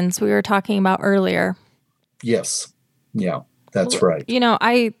distractions we were talking about earlier. Yes. Yeah, that's right. You know,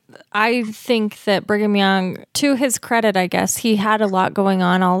 I think that Brigham Young, to his credit, I guess, he had a lot going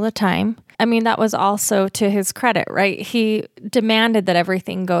on all the time. I mean, that was also to his credit, right? He demanded that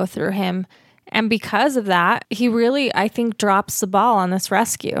everything go through him. And because of that, he really, I think, drops the ball on this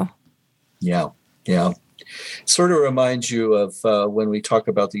rescue. Yeah, yeah. Sort of reminds you of when we talk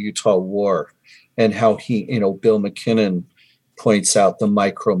about the Utah War and how Bill McKinnon points out the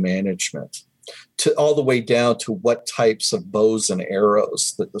micromanagement to all the way down to what types of bows and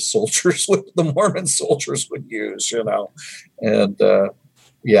arrows that the Mormon soldiers would use, and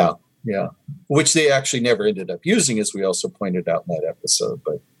yeah, which they actually never ended up using, as we also pointed out in that episode.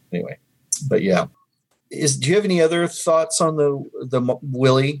 But anyway, yeah. Do you have any other thoughts on the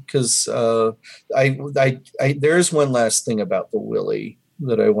Willie? Because there is one last thing about the Willie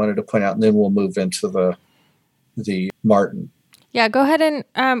that I wanted to point out, and then we'll move into the Martin. Yeah, go ahead and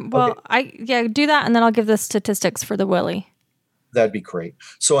Okay. do that, and then I'll give the statistics for the Willie. That'd be great.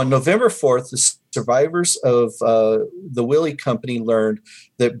 So on November 4th, the survivors of the Willie Company learned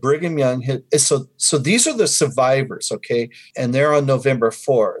that Brigham Young had. So these are the survivors, okay, and they're on November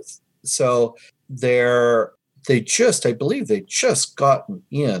 4th. So I believe they just gotten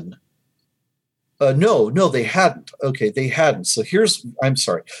in. No, they hadn't. Okay, they hadn't. So I'm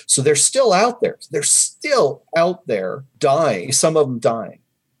sorry. So they're still out there. They're still out there dying. Some of them dying.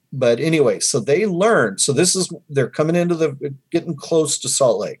 But anyway, so they learned. So they're coming getting close to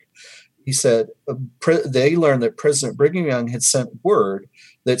Salt Lake. He said they learned that President Brigham Young had sent word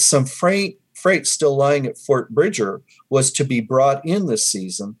that some freight still lying at Fort Bridger was to be brought in this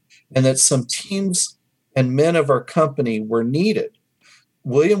season, and that some teams and men of our company were needed.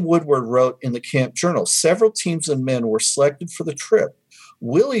 William Woodward wrote in the Camp Journal, several teams and men were selected for the trip.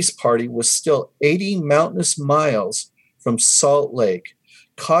 Willie's party was still 80 mountainous miles from Salt Lake,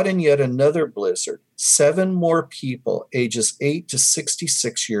 caught in yet another blizzard. 7 more people, ages 8 to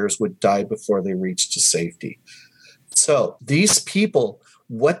 66 years, would die before they reached to safety. So these people,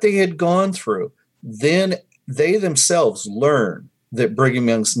 what they had gone through, then they themselves learn that Brigham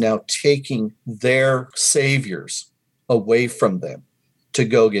Young's now taking their saviors away from them to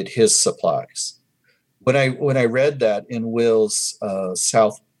go get his supplies. When I read that in Will's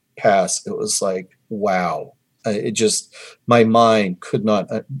South Pass, it was like, wow. My mind could not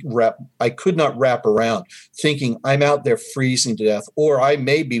wrap around thinking I'm out there freezing to death, or I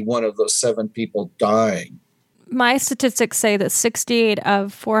may be one of those 7 people dying. My statistics say that 68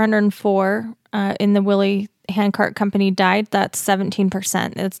 of 404 in the Willie Handcart Company died. That's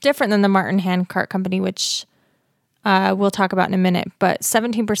 17%. It's different than the Martin Handcart Company, which we'll talk about in a minute, but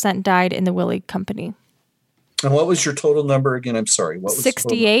 17% died in the Willie Company. And what was your total number again? I'm sorry. What was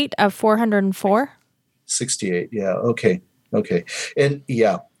 68 of 404? 68. Yeah. Okay. And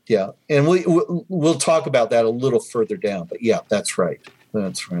yeah. And we'll talk about that a little further down. But yeah, that's right.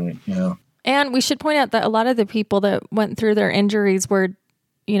 Yeah. And we should point out that a lot of the people that went through their injuries were,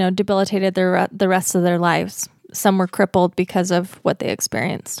 debilitated the rest of their lives. Some were crippled because of what they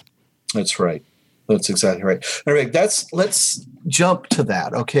experienced. That's right. That's exactly right. All right. Let's jump to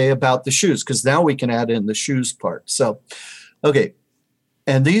that. Okay. About the shoes, because now we can add in the shoes part. So, okay.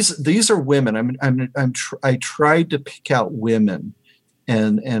 And these are women. I tried to pick out women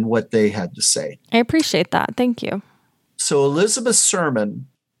and what they had to say. I appreciate that. Thank you. So Elizabeth Sermon,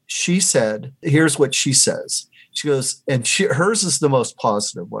 she said, here's what she says. She goes, and hers is the most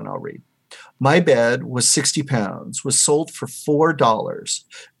positive one I'll read. My bed was 60 pounds, was sold for $4.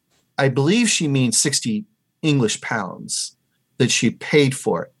 I believe she means 60 English pounds that she paid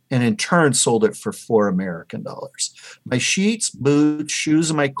for it, and in turn sold it for $4 American. My sheets, boots, shoes,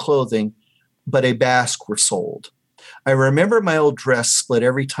 and my clothing, but a basque were sold. I remember my old dress split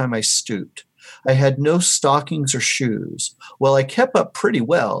every time I stooped. I had no stockings or shoes. Well, I kept up pretty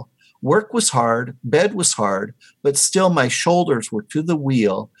well. Work was hard, bed was hard, but still my shoulders were to the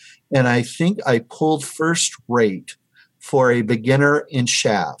wheel, and I think I pulled first rate for a beginner in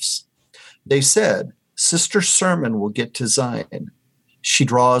shafts. They said, Sister Sermon will get to Zion. She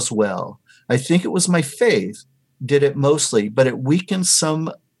draws well. I think it was my faith did it mostly, but it weakened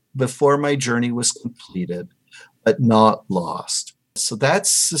some before my journey was completed, but not lost. So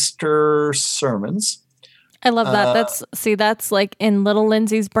that's Sister Sermon's. I love that. That's like in little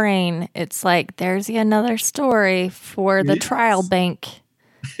Lindsay's brain. It's like, there's another story for the trial bank.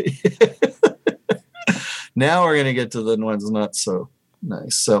 Now we're going to get to the ones not so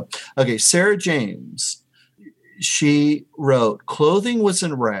Nice. So, okay, Sarah James, she wrote, clothing was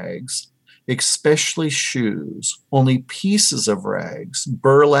in rags, especially shoes. Only pieces of rags,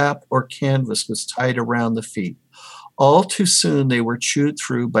 burlap or canvas was tied around the feet. All too soon they were chewed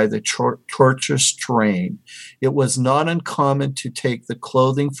through by the tortuous terrain. It was not uncommon to take the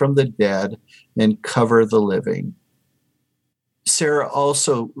clothing from the dead and cover the living. Sarah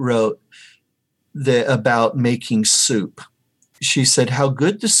also wrote about making soup. She said how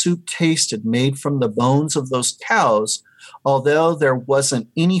good the soup tasted made from the bones of those cows, although there wasn't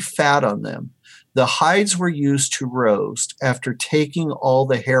any fat on them. The hides were used to roast after taking all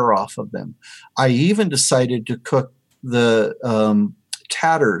the hair off of them. I even decided to cook the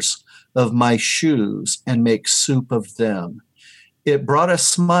tatters of my shoes and make soup of them. It brought a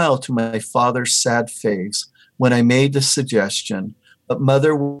smile to my father's sad face when I made the suggestion, but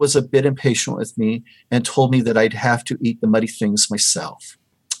Mother was a bit impatient with me and told me that I'd have to eat the muddy things myself.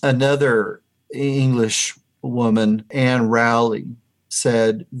 Another English woman, Anne Rowley,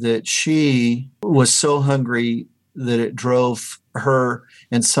 said that she was so hungry that it drove her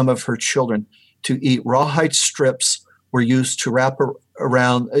and some of her children to eat rawhide strips were used to wrap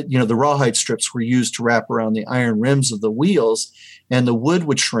around, the rawhide strips were used to wrap around the iron rims of the wheels, and the wood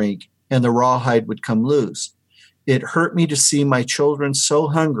would shrink and the rawhide would come loose. It hurt me to see my children so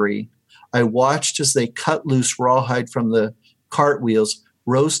hungry. I watched as they cut loose rawhide from the cart wheels,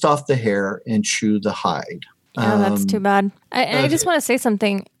 roast off the hair, and chew the hide. Yeah, that's too bad. I just want to say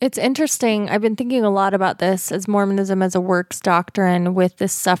something. It's interesting. I've been thinking a lot about this as Mormonism as a works doctrine with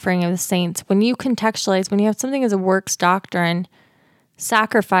this suffering of the saints. When you contextualize, when you have something as a works doctrine,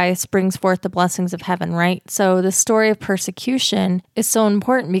 sacrifice brings forth the blessings of heaven, right? So the story of persecution is so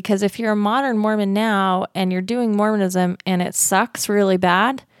important because if you're a modern Mormon now and you're doing Mormonism and it sucks really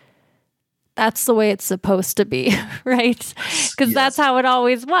bad, that's the way it's supposed to be, right? Because that's how it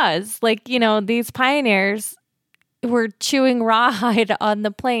always was. Like, these pioneers were chewing rawhide on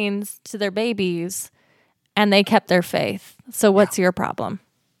the plains to their babies and they kept their faith. So what's your problem?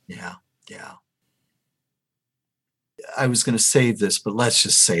 Yeah. I was going to save this, but let's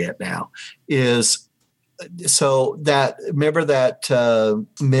just say it now. Remember that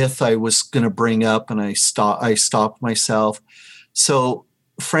myth I was going to bring up, and I stopped myself. So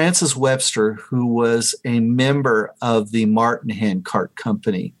Francis Webster, who was a member of the Martin Handcart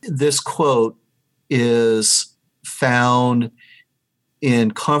Company, this quote is found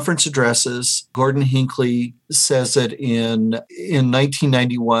in conference addresses. Gordon Hinckley says it in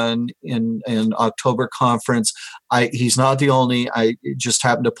 1991 in October conference. He's not the only. I just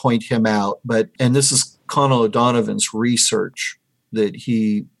happened to point him out. And this is Connell O'Donovan's research that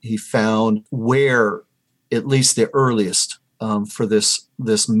he found where at least the earliest for this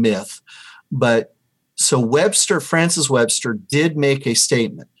myth. But so Francis Webster did make a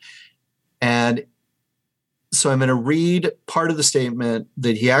statement, and so I'm going to read part of the statement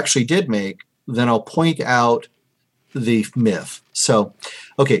that he actually did make. Then I'll point out the myth. So,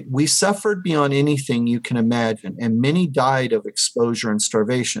 okay, we suffered beyond anything you can imagine, and many died of exposure and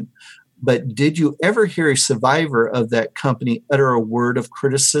starvation. But did you ever hear a survivor of that company utter a word of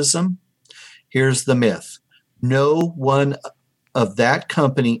criticism? Here's the myth. No one of that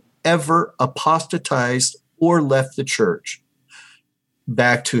company ever apostatized or left the church.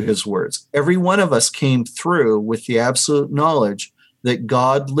 Back to his words. Every one of us came through with the absolute knowledge that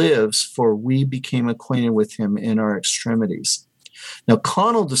God lives, for we became acquainted with him in our extremities. Now,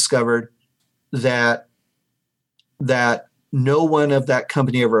 Connell discovered that no one of that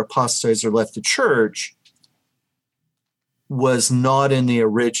company ever apostatized or left the church was not in the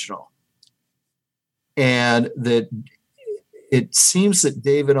original. And that it seems that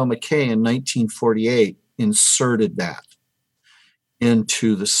David O. McKay in 1948 inserted that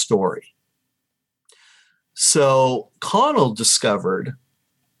into the story. So Connell discovered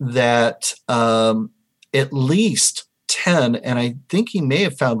that at least 10, and I think he may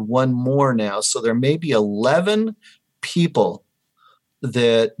have found one more now, so there may be 11 people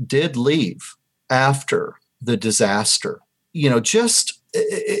that did leave after the disaster.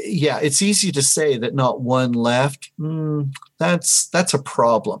 It's easy to say that not one left. That's a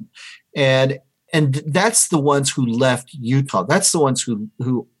problem. And that's the ones who left Utah. That's the ones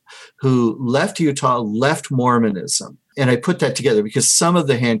who left Utah, left Mormonism. And I put that together because some of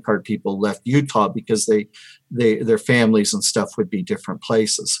the handcart people left Utah because their families and stuff would be different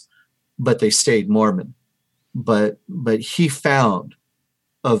places, but they stayed Mormon. But he found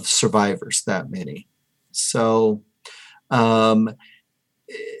of survivors that many. So I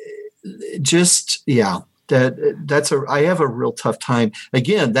have a real tough time.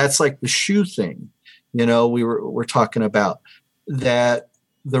 Again, that's like the shoe thing, we're talking about. that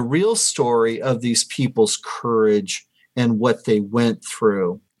the real story of these people's courage and what they went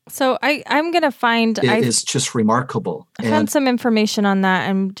through. So I'm going to find... It's just remarkable. I found some information on that.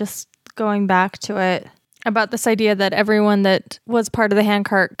 I'm just going back to it about this idea that everyone that was part of the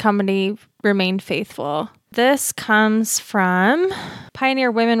handcart company remained faithful. This comes from Pioneer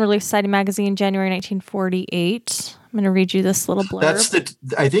Women Relief Society magazine, January 1948. I'm going to read you this little blurb.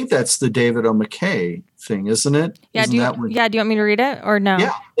 I think that's the David O. McKay thing, isn't it? Yeah. Do you want me to read it or no?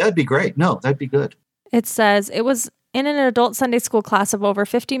 Yeah, that'd be great. No, that'd be good. It says, it was in an adult Sunday school class of over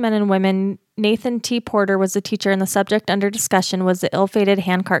 50 men and women. Nathan T. Porter was the teacher, and the subject under discussion was the ill-fated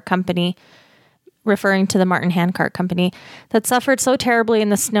handcart company, referring to the Martin Handcart Company, that suffered so terribly in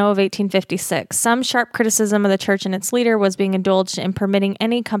the snow of 1856. Some sharp criticism of the church and its leader was being indulged in permitting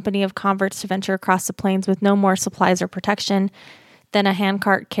any company of converts to venture across the plains with no more supplies or protection than a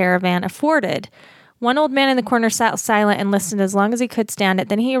handcart caravan afforded. One old man in the corner sat silent and listened as long as he could stand it.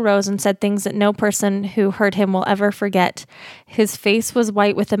 Then he arose and said things that no person who heard him will ever forget. His face was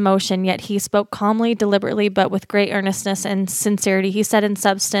white with emotion, yet he spoke calmly, deliberately, but with great earnestness and sincerity. He said in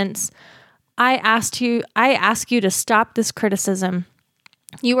substance, I ask you to stop this criticism.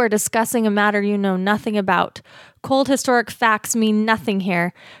 You are discussing a matter you know nothing about. Cold historic facts mean nothing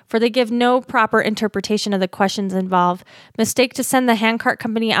here, for they give no proper interpretation of the questions involved. Mistake to send the handcart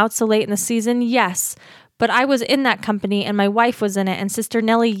company out so late in the season? Yes, but I was in that company, and my wife was in it, and Sister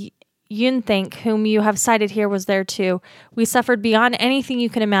Nellie Yunthink, whom you have cited here, was there too. We suffered beyond anything you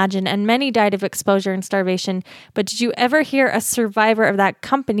can imagine, and many died of exposure and starvation. But did you ever hear a survivor of that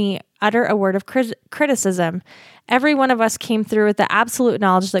company utter a word of criticism? Every one of us came through with the absolute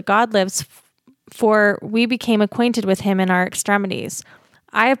knowledge that God lives, for we became acquainted with him in our extremities.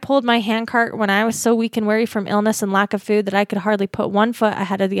 I have pulled my handcart when I was so weak and weary from illness and lack of food that I could hardly put one foot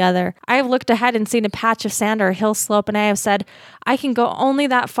ahead of the other. I have looked ahead and seen a patch of sand or a hill slope, and I have said, I can go only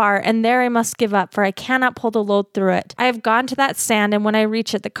that far, and there I must give up, for I cannot pull the load through it. I have gone to that sand, and when I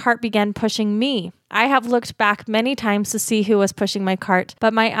reached it, the cart began pushing me. I have looked back many times to see who was pushing my cart,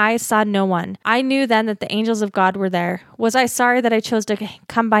 but my eyes saw no one. I knew then that the angels of God were there. Was I sorry that I chose to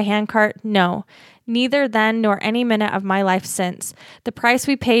come by handcart? No. Neither then nor any minute of my life since. The price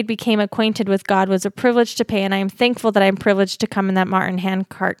we paid became acquainted with God was a privilege to pay, and I am thankful that I am privileged to come in that Martin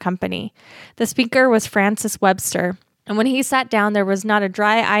Handcart Company. The speaker was Francis Webster, and when he sat down, there was not a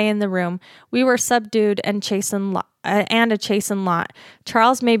dry eye in the room. We were subdued and a chastened lot.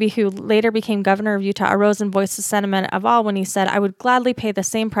 Charles Mabee, who later became governor of Utah, arose and voiced the sentiment of all when he said, I would gladly pay the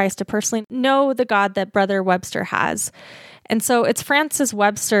same price to personally know the God that Brother Webster has. And so it's Francis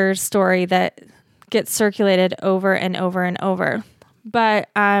Webster's story that gets circulated over and over and over. But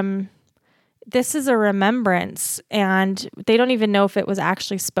this is a remembrance, and they don't even know if it was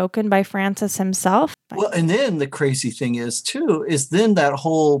actually spoken by Francis himself. Well, and then the crazy thing is then that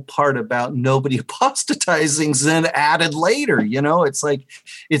whole part about nobody apostatizing is then added later. It's like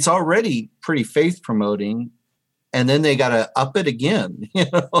it's already pretty faith promoting, and then they got to up it again.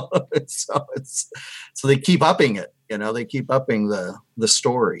 So they keep upping it. They keep upping the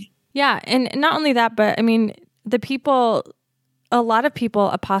story. Yeah, and not only that, but I mean, a lot of people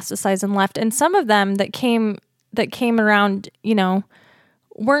apostatized and left, and some of them that came around,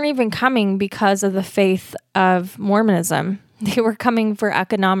 weren't even coming because of the faith of Mormonism. They were coming for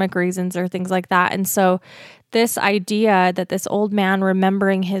economic reasons or things like that. And so this idea that this old man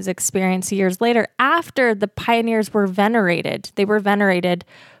remembering his experience years later, after the pioneers were venerated, they were venerated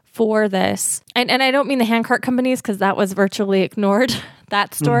for this. And I don't mean the handcart companies, because that was virtually ignored,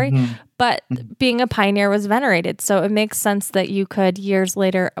 that story. Mm-hmm. But being a pioneer was venerated. So it makes sense that you could years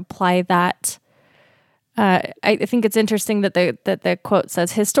later apply that. I think it's interesting that the quote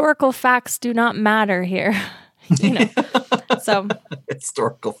says, historical facts do not matter here. So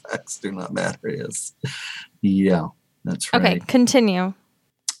historical facts do not matter. Yes. Yeah, that's right. Okay, continue.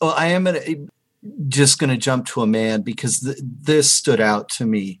 Well, I am just going to jump to a man because this stood out to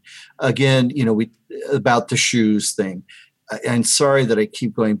me. Again, about the shoes thing. I'm sorry that I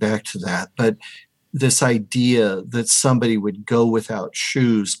keep going back to that, but this idea that somebody would go without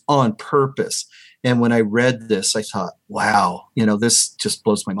shoes on purpose. And when I read this, I thought, wow, this just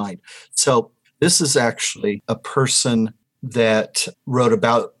blows my mind. So this is actually a person that wrote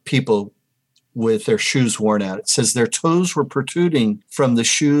about people with their shoes worn out. It says their toes were protruding from the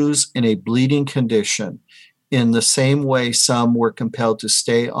shoes in a bleeding condition. In the same way, some were compelled to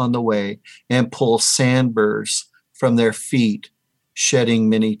stay on the way and pull sandburrs from their feet, shedding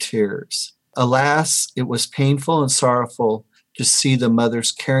many tears. Alas, it was painful and sorrowful to see the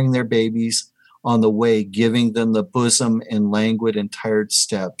mothers carrying their babies on the way, giving them the bosom in languid and tired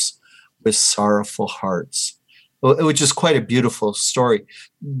steps with sorrowful hearts. which is quite a beautiful story.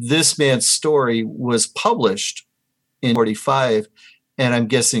 This man's story was published in 45, and I'm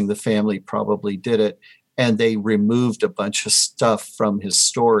guessing the family probably did it, and they removed a bunch of stuff from his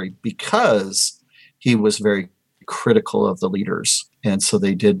story because he was very critical of the leaders, and so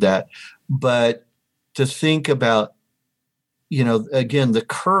they did that. But to think about, again, the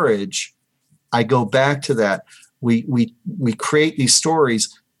courage, I go back to that. We create these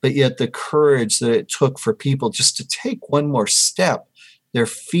stories, but yet the courage that it took for people just to take one more step. Their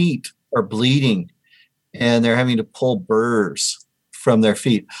feet are bleeding and they're having to pull burrs from their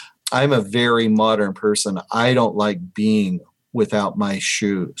feet. I'm a very modern person. I don't like being without my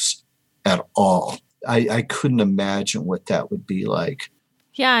shoes at all. I couldn't imagine what that would be like.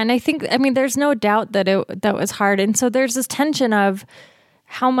 Yeah, and there's no doubt that that was hard. And so there's this tension of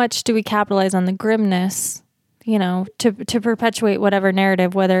how much do we capitalize on the grimness, to perpetuate whatever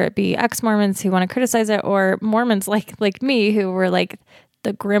narrative, whether it be ex-Mormons who want to criticize it or Mormons like me who were like,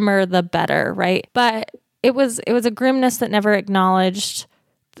 the grimmer, the better, right? But it was a grimness that never acknowledged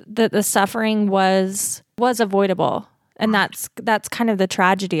that the suffering was avoidable. And that's kind of the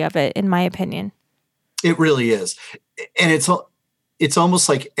tragedy of it, in my opinion. It really is. And it's almost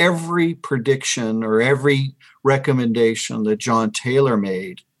like every prediction or every recommendation that John Taylor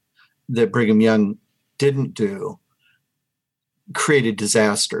made that Brigham Young didn't do created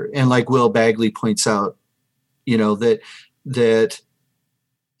disaster. And like Will Bagley points out, that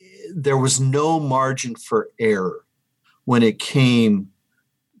there was no margin for error when it came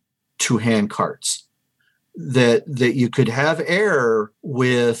to handcarts. That you could have error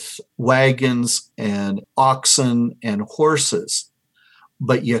with wagons and oxen and horses,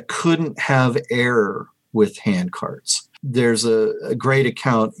 but you couldn't have error with handcarts. There's a great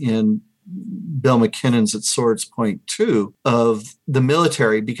account in Bill McKinnon's at Swords Point 2 of the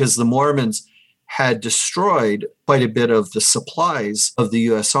military, because the Mormons had destroyed quite a bit of the supplies of the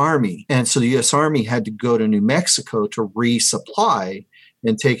U.S. Army. And so the U.S. Army had to go to New Mexico to resupply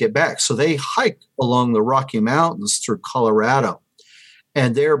and take it back. So they hiked along the Rocky Mountains through Colorado,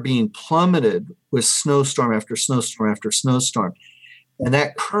 and they're being plummeted with snowstorm after snowstorm after snowstorm. And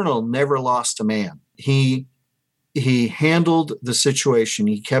that colonel never lost a man. He handled the situation.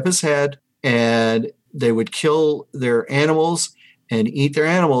 He kept his head, and they would kill their animals and eat their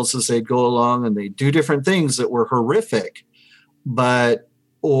animals as they'd go along, and they'd do different things that were horrific, but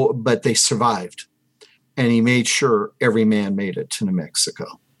they survived. And he made sure every man made it to New Mexico.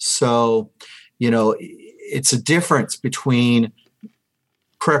 So, it's a difference between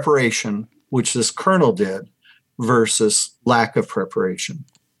preparation, which this colonel did, versus lack of preparation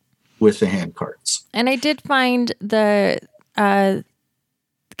with the handcarts. And I did find the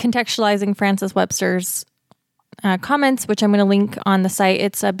contextualizing Francis Webster's comments, which I'm going to link on the site.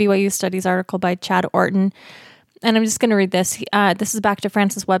 It's a BYU Studies article by Chad Orton. And I'm just going to read this. This is back to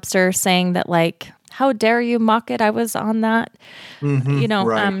Francis Webster saying that, how dare you mock it? I was on that. Mm-hmm,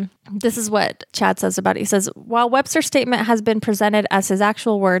 right. This is what Chad says about it. He says, while Webster's statement has been presented as his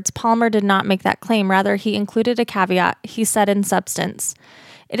actual words, Palmer did not make that claim. Rather, he included a caveat. He said in substance,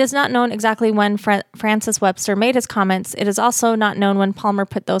 it is not known exactly when Francis Webster made his comments. It is also not known when Palmer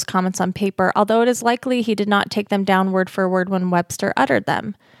put those comments on paper, although it is likely he did not take them down word for word when Webster uttered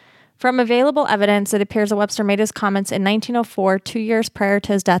them. From available evidence, it appears that Webster made his comments in 1904, 2 years prior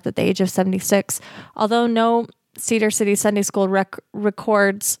to his death at the age of 76, although no Cedar City Sunday School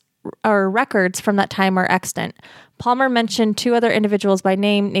records from that time are extant. Palmer mentioned two other individuals by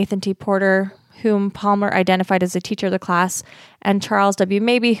name, Nathan T. Porter, whom Palmer identified as a teacher of the class, and Charles W.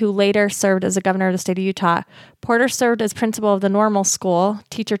 Mabee, who later served as a governor of the state of Utah. Porter served as principal of the Normal School,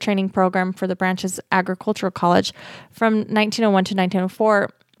 teacher training program for the branch's agricultural college, from 1901 to 1904,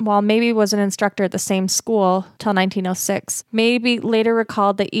 while Mabee was an instructor at the same school till 1906. Mabee later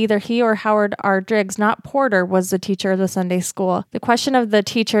recalled that either he or Howard R. Driggs, not Porter, was the teacher of the Sunday school. The question of the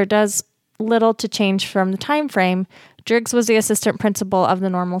teacher does little to change from the time frame. Driggs was the assistant principal of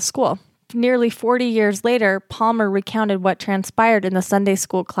the Normal School. Nearly 40 years later, Palmer recounted what transpired in the Sunday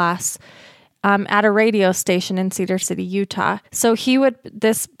school class at a radio station in Cedar City, Utah. So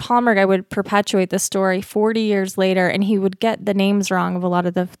this Palmer guy would perpetuate the story 40 years later, and he would get the names wrong of a lot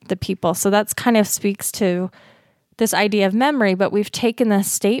of the people. So that's kind of speaks to this idea of memory, but we've taken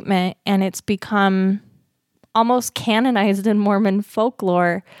this statement and it's become almost canonized in Mormon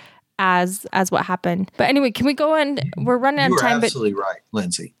folklore as what happened. But anyway, can we go on? We're running out of time. You are absolutely right,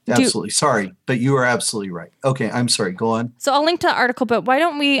 Lindsay. Absolutely. Sorry, but you are absolutely right. Okay, I'm sorry. Go on. So I'll link to the article, but why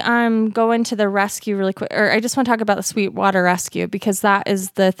don't we go into the rescue really quick? Or I just want to talk about the Sweetwater rescue, because that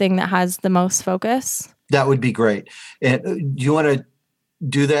is the thing that has the most focus. That would be great. And do you want to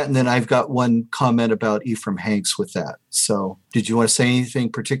do that. And then I've got one comment about Ephraim Hanks with that. So did you want to say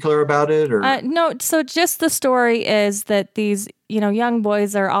anything particular about it? Or No, so just the story is that these, young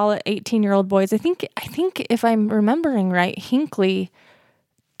boys are all 18-year-old boys. I think if I'm remembering right, Hinckley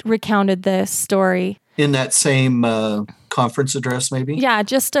recounted this story. In that same conference address, maybe? Yeah,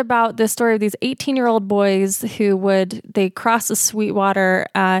 just about the story of these 18-year-old boys they cross the Sweetwater.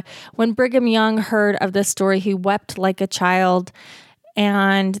 When Brigham Young heard of this story, he wept like a child.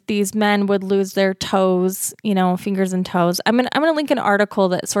 And these men would lose their toes, fingers and toes. I'm gonna link an article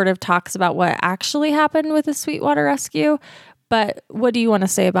that sort of talks about what actually happened with the Sweetwater rescue. But what do you want to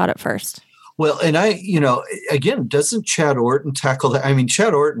say about it first? Well, and again, doesn't Chad Orton tackle that? I mean,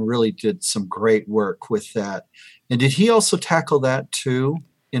 Chad Orton really did some great work with that. And did he also tackle that too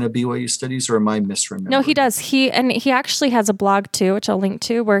in a BYU studies, or am I misremembering? No, he does. He actually has a blog too, which I'll link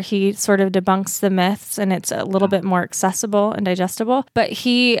to, where he sort of debunks the myths, and it's a little bit more accessible and digestible. But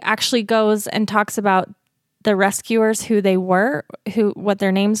he actually goes and talks about the rescuers, who they were, what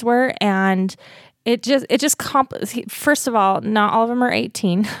their names were, and first of all, not all of them are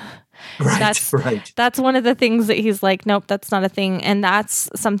 18. Right. That's one of the things that he's like, nope, that's not a thing. And that's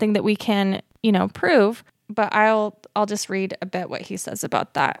something that we can, prove. But I'll just read a bit what he says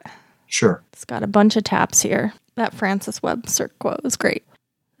about that. Sure. It's got a bunch of tabs here. That Francis Webster quote was great.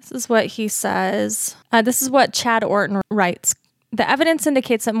 This is what he says. This is what Chad Orton writes. The evidence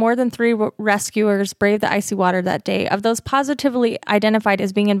indicates that more than 3 rescuers braved the icy water that day. Of those positively identified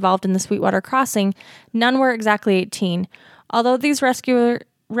as being involved in the Sweetwater crossing, none were exactly 18. Although these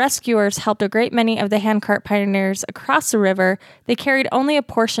rescuers helped a great many of the handcart pioneers across the river, they carried only a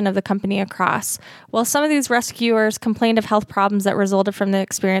portion of the company across. While some of these rescuers complained of health problems that resulted from the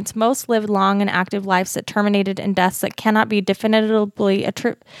experience, most lived long and active lives that terminated in deaths that cannot be definitively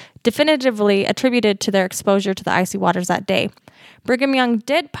attributed to their exposure to the icy waters that day. Brigham Young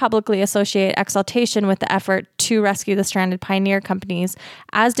did publicly associate exaltation with the effort to rescue the stranded pioneer companies,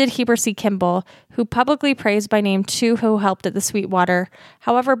 as did Heber C. Kimball, who publicly praised by name 2 who helped at the Sweetwater.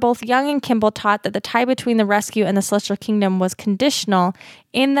 However, both Young and Kimball taught that the tie between the rescue and the Celestial Kingdom was conditional,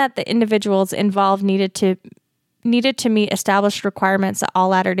 in that the individuals involved needed to meet established requirements that all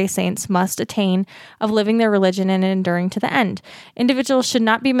Latter-day Saints must attain of living their religion and enduring to the end. Individuals should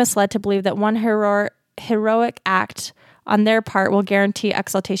not be misled to believe that one heroic act on their part will guarantee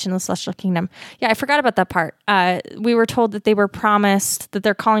exaltation of the Celestial Kingdom. Yeah, I forgot about that part. We were told that they were promised that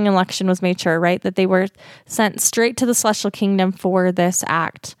their calling and election was made sure, right? That they were sent straight to the Celestial Kingdom for this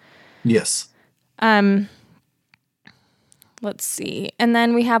act. Yes. Let's see. And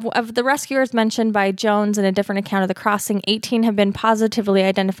then we have, of the rescuers mentioned by Jones in a different account of the crossing, 18 have been positively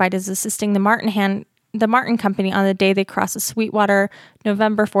identified as assisting the Martin Company on the day they crossed the Sweetwater,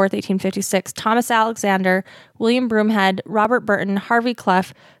 November 4th, 1856. Thomas Alexander, William Broomhead, Robert Burton, Harvey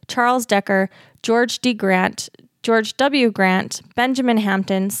Clough, Charles Decker, George D. Grant, George W. Grant, Benjamin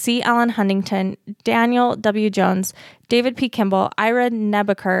Hampton, C. Allen Huntington, Daniel W. Jones, David P. Kimball, Ira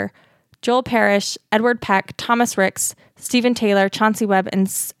Nebaker, Joel Parrish, Edward Peck, Thomas Ricks, Stephen Taylor, Chauncey Webb,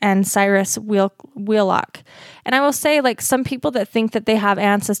 and Cyrus Wheelock. And I will say, some people that think that they have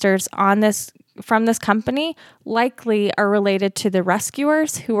ancestors from this company likely are related to the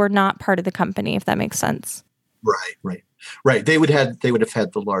rescuers who were not part of the company, if that makes sense. Right. They would have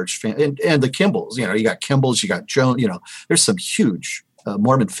had the large family, and the Kimballs. You got Kimball's, you got Jones. There's some huge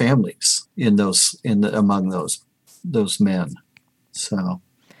Mormon families among those men. So.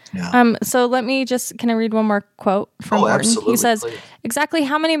 Yeah. So can I read one more quote from Morton? Absolutely. He says, please. Exactly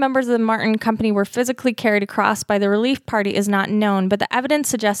how many members of the Martin Company were physically carried across by the relief party is not known, but the evidence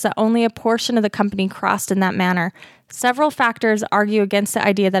suggests that only a portion of the company crossed in that manner. Several factors argue against the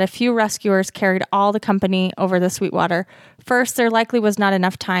idea that a few rescuers carried all the company over the Sweetwater. First, there likely was not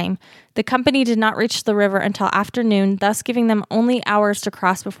enough time. The company did not reach the river until afternoon, thus giving them only hours to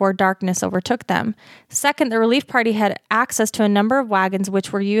cross before darkness overtook them. Second, the relief party had access to a number of wagons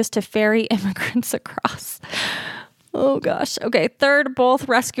which were used to ferry immigrants across. Oh, gosh. Okay. Third, both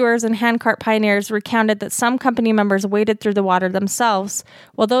rescuers and handcart pioneers recounted that some company members waded through the water themselves.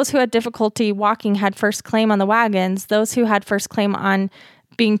 While those who had difficulty walking had first claim on the wagons, those who had first claim on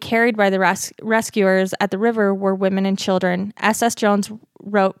being carried by the rescuers at the river were women and children. S.S. Jones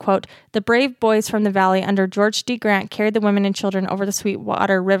wrote, quote, "The brave boys from the valley under George D. Grant carried the women and children over the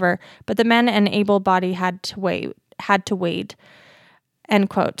Sweetwater River, but the men and able-bodied had to wade." End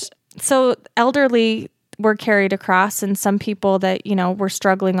quote. So elderly were carried across, and some people that, were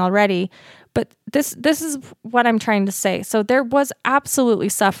struggling already. But this is what I'm trying to say. So there was absolutely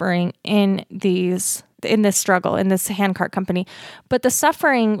suffering in this struggle, in this handcart company. But the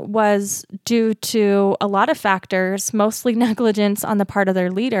suffering was due to a lot of factors, mostly negligence on the part of their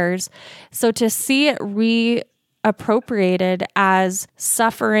leaders. So to see it reappropriated as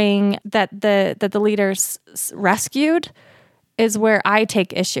suffering that the leaders rescued is where I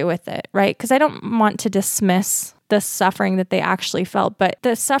take issue with it, right? Because I don't want to dismiss the suffering that they actually felt, but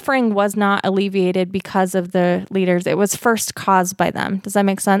the suffering was not alleviated because of the leaders. It was first caused by them. Does that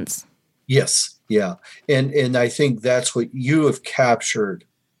make sense? Yes. Yeah. And I think that's what you have captured.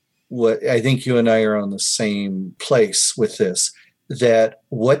 What I think you and I are on the same place with this, that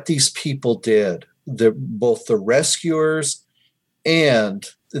what these people did, both the rescuers and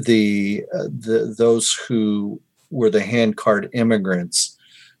those who were the handcart immigrants,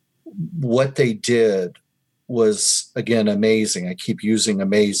 what they did was, again, amazing. I keep using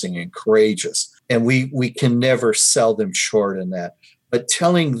amazing and courageous. And we can never sell them short in that. But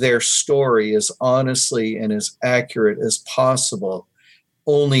telling their story as honestly and as accurate as possible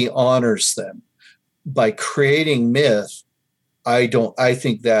only honors them. By creating myth, I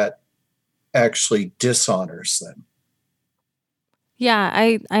think that actually dishonors them. Yeah,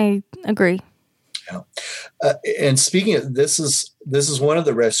 I agree. Yeah. And speaking of this is one of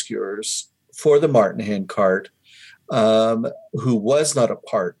the rescuers for the Martin handcart, who was not a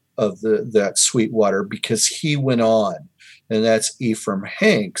part of that Sweetwater, because he went on, and that's Ephraim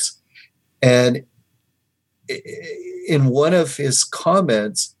Hanks. And in one of his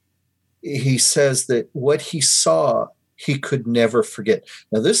comments, he says that what he saw, he could never forget.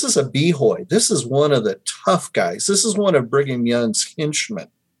 Now, this is a Behoy. This is one of the tough guys. This is one of Brigham Young's henchmen.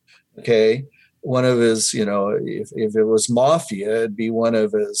 Okay. One of his, if it was mafia, it'd be one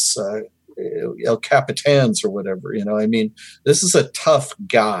of his El Capitans or whatever. This is a tough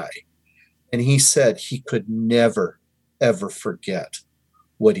guy. And he said he could never, ever forget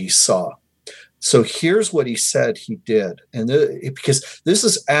what he saw. So here's what he said he did. And because this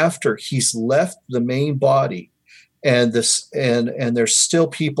is after he's left the main body, and there's still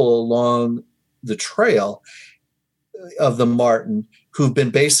people along the trail of the Martin who've been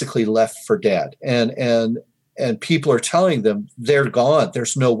basically left for dead. And people are telling them they're gone.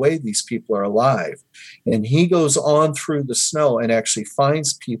 There's no way these people are alive. And he goes on through the snow and actually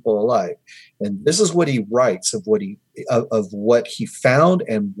finds people alive. And this is what he writes of what he found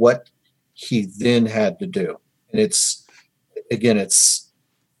and what he then had to do. And it's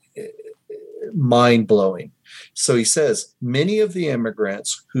mind-blowing. So he says, many of the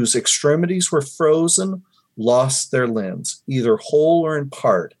immigrants whose extremities were frozen lost their limbs, either whole or in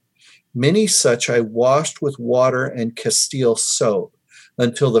part. Many such I washed with water and Castile soap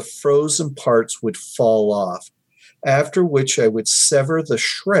until the frozen parts would fall off, after which I would sever the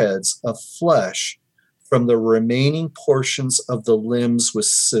shreds of flesh from the remaining portions of the limbs with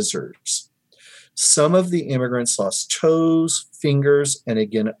scissors. Some of the immigrants lost toes, fingers, and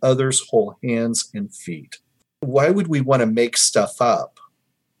again, others whole hands and feet. Why would we want to make stuff up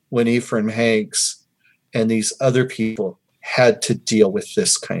when Ephraim Hanks and these other people had to deal with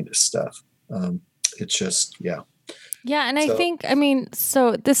this kind of stuff? It's just, yeah. Yeah, and I think,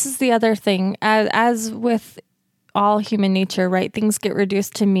 so this is the other thing. As with all human nature, right, things get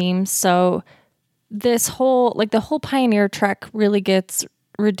reduced to memes. So this whole, the whole Pioneer Trek really gets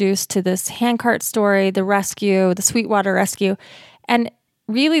reduced to this handcart story, the rescue, the Sweetwater rescue. And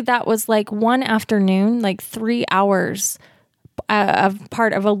really that was one afternoon, 3 hours of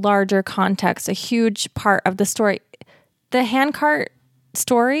part of a larger context, a huge part of the story. The handcart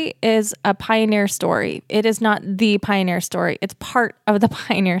story is a pioneer story. It is not the pioneer story. It's part of the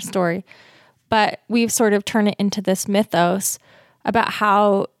pioneer story. But we've sort of turned it into this mythos about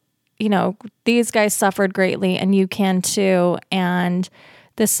how, these guys suffered greatly and you can too. And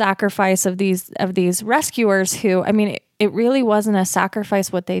the sacrifice of these rescuers who, it really wasn't a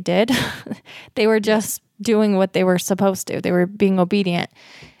sacrifice what they did. They were just doing what they were supposed to. They were being obedient.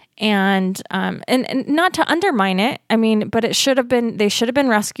 And not to undermine it, but they should have been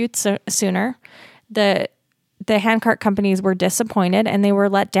rescued sooner. The handcart companies were disappointed and they were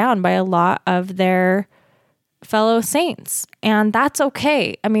let down by a lot of their fellow saints. And that's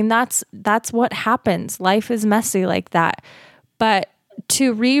okay. That's what happens. Life is messy like that. But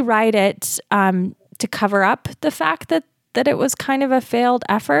to rewrite it, to cover up the fact that it was kind of a failed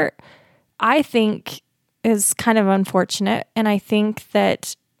effort, I think is kind of unfortunate. And I think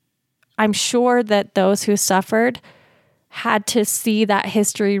that I'm sure that those who suffered had to see that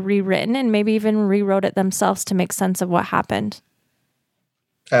history rewritten and maybe even rewrote it themselves to make sense of what happened.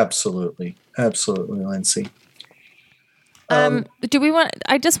 Absolutely. Absolutely, Lindsay.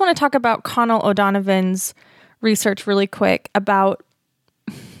 I just want to talk about Connell O'Donovan's research really quick about,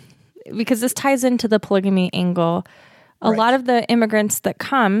 because this ties into the polygamy angle. A lot of the immigrants that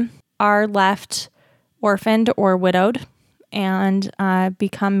come are left orphaned or widowed and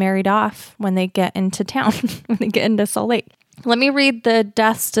become married off when they get into town, when they get into Salt Lake. Let me read the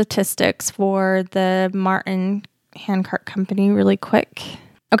death statistics for the Martin Handcart Company really quick.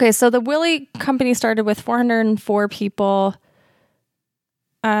 Okay, so the Willie Company started with 404 people.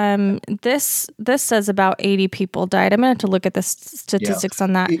 This says about 80 people died. I'm going to have to look at the statistics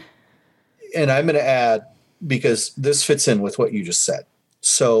on that. And I'm going to add, because this fits in with what you just said.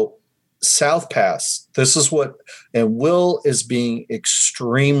 So South Pass, this is what, and Will is being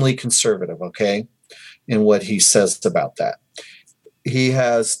extremely conservative, okay, in what he says about that. He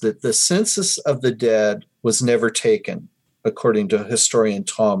has that the census of the dead was never taken, according to historian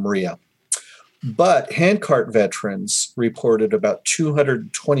Tom Rea. But handcart veterans reported about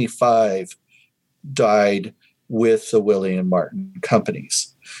 225 died with the Willie and Martin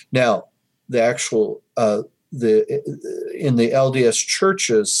companies. Now, the actual in the LDS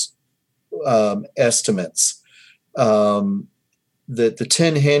churches estimates that the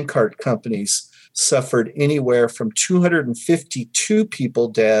 10 handcart companies suffered anywhere from 252 people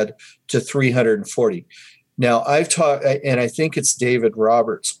dead to 340. Now, I've talked, and I think it's David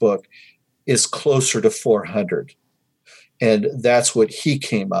Roberts' book, is closer to 400. And that's what he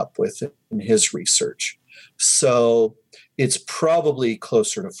came up with in his research. So it's probably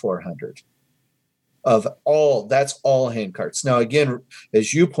closer to 400 of all, that's all handcarts. Now, again,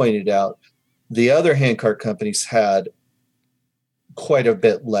 as you pointed out, the other handcart companies had quite a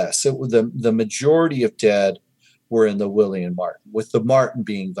bit less. The majority of dead were in the Willie and Martin, with the Martin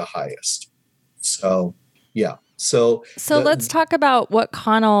being the highest. So, yeah. So let's talk about what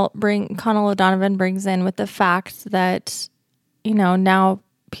Connell O'Donovan brings in with the fact that, now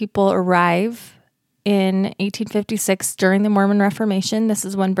people arrive in 1856 during the Mormon Reformation. This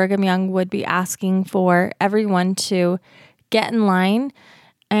is when Brigham Young would be asking for everyone to get in line,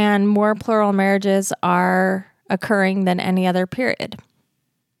 and more plural marriages are occurring than any other period.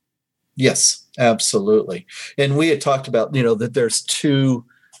 Yes, absolutely. And we had talked about, that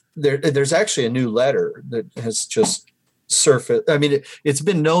there's actually a new letter that has just surfaced. I mean, it's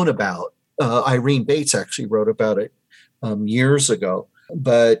been known about. Irene Bates actually wrote about it years ago,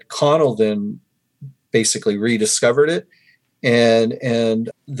 but Connell then basically rediscovered it, and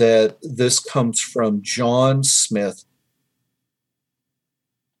that this comes from John Smith,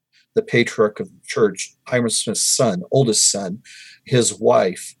 the patriarch of the church, Hyrum Smith's son, oldest son. His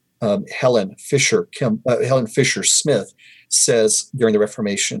wife, Helen Fisher Smith, says during the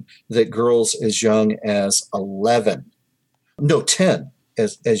Reformation that girls as young as 10,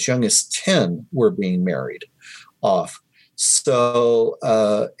 as young as 10 were being married off. So,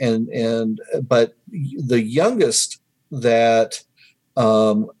 but the youngest that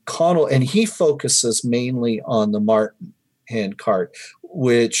Connell, and he focuses mainly on the Martin handcart,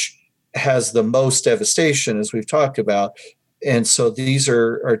 which has the most devastation, as we've talked about. And so these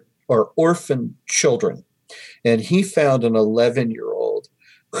are orphan children. And he found an 11-year-old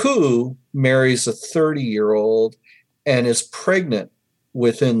who marries a 30-year-old and is pregnant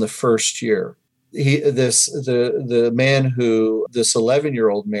within the first year. The man who this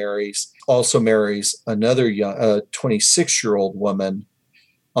 11-year-old marries also marries another young 26-year-old woman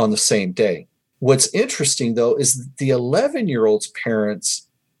on the same day. What's interesting, though, is that the 11-year-old's parents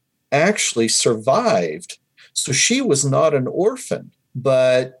actually survived. So she was not an orphan,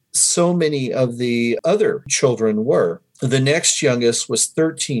 but so many of the other children were. The next youngest was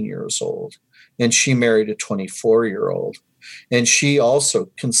 13 years old, and she married a 24-year-old. And she also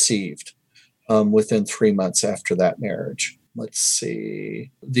conceived within 3 months after that marriage. Let's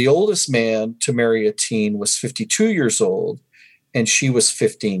see. The oldest man to marry a teen was 52 years old, and she was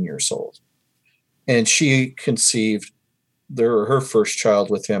 15 years old. And she conceived her first child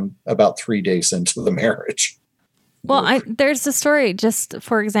with him about 3 days into the marriage. Well, there's a story, just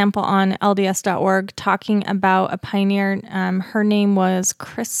for example, on LDS.org talking about a pioneer. Her name was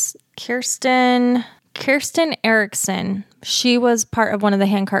Kirsten Erickson. She was part of one of the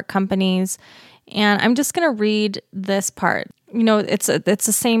handcart companies. And I'm just going to read this part. It's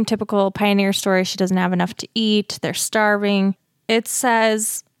the same typical pioneer story. She doesn't have enough to eat. They're starving. It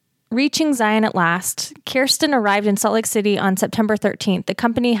says, reaching Zion at last, Kirsten arrived in Salt Lake City on September 13th. The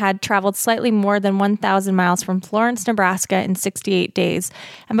company had traveled slightly more than 1,000 miles from Florence, Nebraska in 68 days.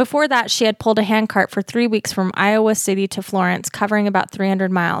 And before that, she had pulled a handcart for 3 weeks from Iowa City to Florence, covering about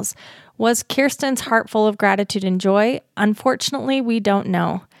 300 miles. Was Kirsten's heart full of gratitude and joy? Unfortunately, we don't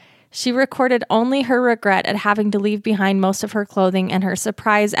know. She recorded only her regret at having to leave behind most of her clothing and her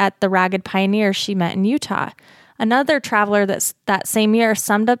surprise at the ragged pioneers she met in Utah. Another traveler that same year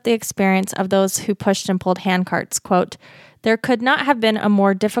summed up the experience of those who pushed and pulled handcarts, quote, "There could not have been a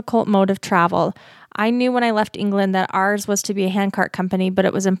more difficult mode of travel. I knew when I left England that ours was to be a handcart company, but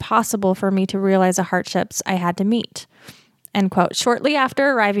it was impossible for me to realize the hardships I had to meet." End quote. Shortly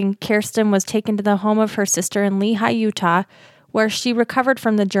after arriving, Kirsten was taken to the home of her sister in Lehi, Utah, where she recovered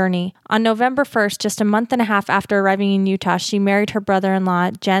from the journey. On November 1st, just a month and a half after arriving in Utah, she married her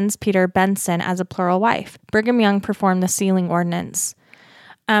brother-in-law, Jens Peter Benson, as a plural wife. Brigham Young performed the sealing ordinance.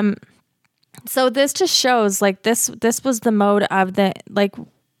 So this just shows, like, this was the mode of the, like,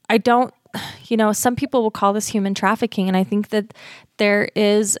 I don't, some people will call this human trafficking, and I think that there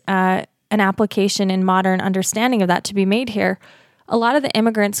is an application in modern understanding of that to be made here. A lot of the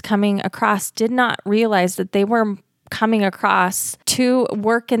immigrants coming across did not realize that they were coming across to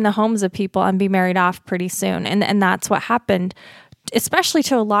work in the homes of people and be married off pretty soon. And that's what happened, especially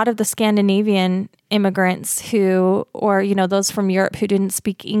to a lot of the Scandinavian immigrants who, or, those from Europe who didn't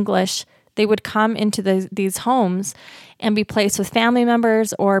speak English. They would come into these homes and be placed with family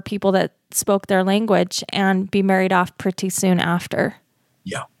members or people that spoke their language and be married off pretty soon after.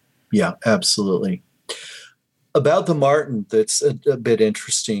 Yeah, absolutely. About the Martin, that's a bit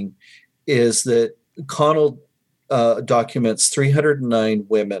interesting, is that Connell documents 309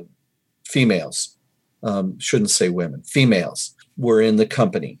 women, females, shouldn't say women, females, were in the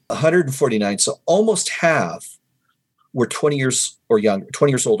company. 149, so almost half were 20 years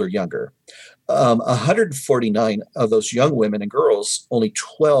old or younger. 149 of those young women and girls, only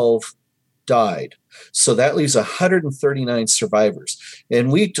 12 died. So that leaves 139 survivors.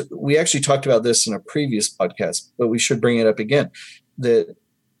 And we actually talked about this in a previous podcast, but we should bring it up again, that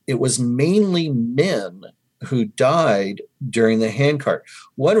it was mainly men who died during the handcart.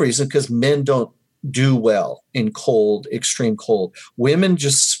 One reason, because men don't do well in cold, extreme cold. Women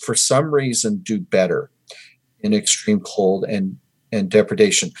just, for some reason, do better in extreme cold and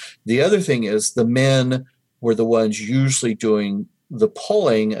depredation. The other thing is the men were the ones usually doing the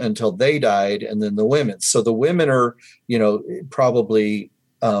pulling until they died, and then the women. So the women are, probably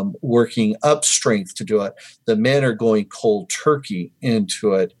working up strength to do it. The men are going cold turkey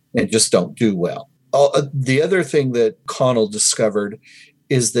into it and just don't do well. The other thing that Connell discovered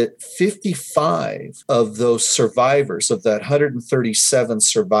is that 55 of those survivors, of that 137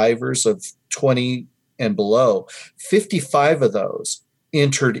 survivors of 20 and below, 55 of those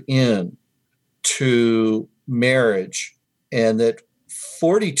entered in to marriage, and that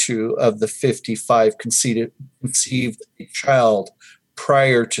 42 of the 55 conceived a child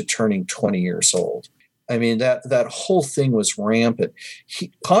prior to turning 20 years old. I mean, that whole thing was rampant.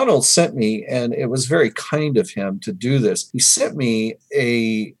 Connell sent me, and it was very kind of him to do this. He sent me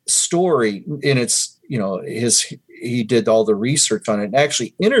a story, and it's, he did all the research on it and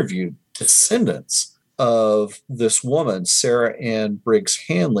actually interviewed descendants of this woman, Sarah Ann Briggs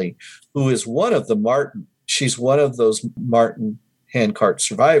Hanley, who is one of the Martin. She's one of those Martin handcart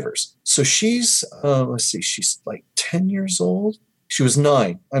survivors. So she's, she's like 10 years old. She was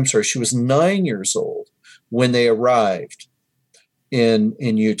 9 years old when they arrived in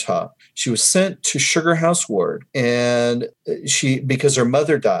Utah. She was sent to Sugar House Ward, and because her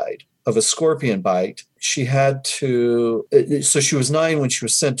mother died of a scorpion bite, she had to, so she was 9 when she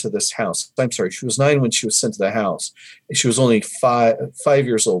was sent to this house. She was 9 when she was sent to the house. She was only 5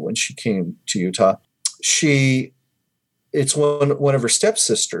 years old when she came to Utah. It's one of her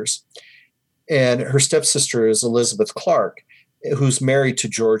stepsisters, and her stepsister is Elizabeth Clark, who's married to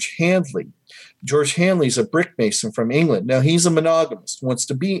George Handley. George Handley's a brick mason from England. Now, he's a monogamist, wants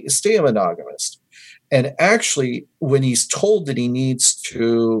to stay a monogamist. And actually, when he's told that he needs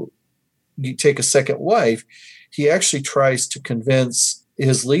to take a second wife, he actually tries to convince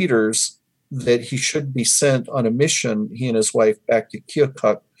his leaders that he should be sent on a mission, he and his wife, back to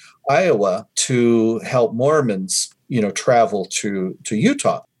Keokuk, Iowa, to help Mormons, travel to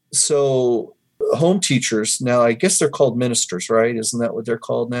Utah. So home teachers, now I guess they're called ministers, right? Isn't that what they're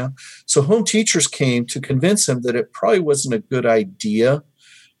called now? So home teachers came to convince him that it probably wasn't a good idea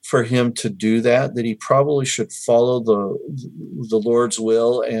for him to do that he probably should follow the Lord's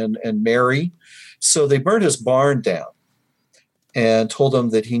will and marry. So they burned his barn down and told him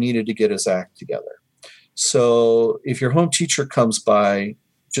that he needed to get his act together. So if your home teacher comes by,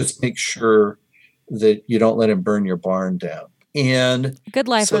 just make sure that you don't let him burn your barn down. And good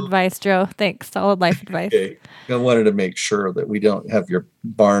life advice, Joe. Thanks. Solid life advice. Okay. I wanted to make sure that we don't have your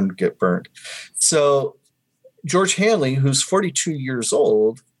barn get burned. So George Handley, who's 42 years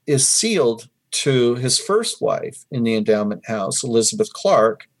old, is sealed to his first wife in the endowment house, Elizabeth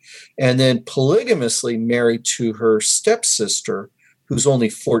Clark, and then polygamously married to her stepsister, who's only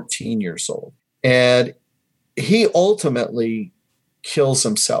 14 years old. And he ultimately kills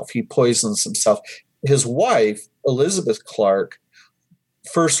himself. He poisons himself. His wife, Elizabeth Clark,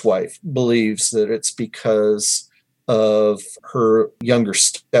 first wife, believes that it's because of her younger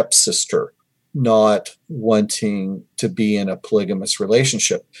stepsister not wanting to be in a polygamous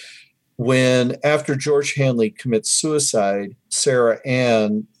relationship. When, after George Handley commits suicide, Sarah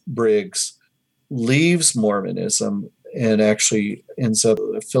Ann Briggs leaves Mormonism and actually ends up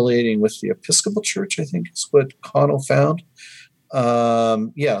affiliating with the Episcopal Church, I think is what Connell found.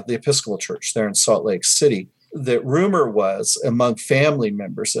 The Episcopal Church there in Salt Lake City. The rumor was, among family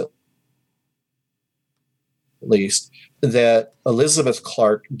members at least, that Elizabeth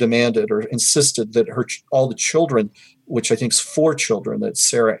Clark demanded or insisted that all the children, which I think is 4 children that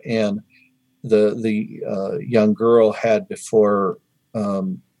Sarah Ann, the young girl, had before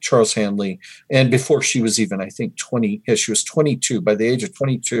Charles Handley, and before she was even, I think, 20. Yeah, she was 22. By the age of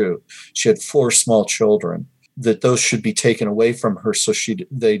 22, she had 4 small children. That those should be taken away from her so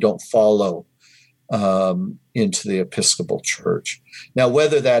they don't follow into the Episcopal Church. Now,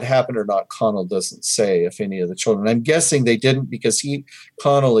 whether that happened or not, Connell doesn't say if any of the children. I'm guessing they didn't, because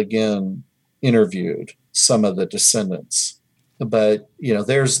Connell again interviewed some of the descendants. But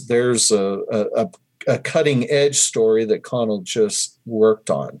there's a cutting edge story that Connell just worked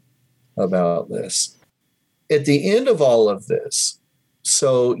on about this. At the end of all of this,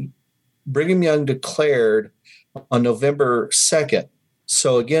 so Brigham Young declared on November 2nd.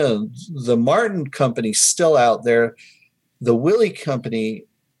 So again, the Martin Company's still out there. The Willey Company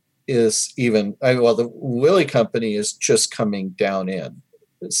the Willey Company is just coming down in.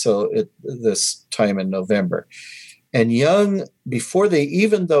 So at this time in November. And Young, before they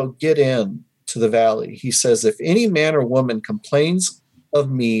even though get in to the valley, he says, if any man or woman complains of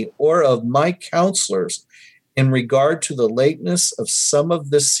me or of my counselors in regard to the lateness of some of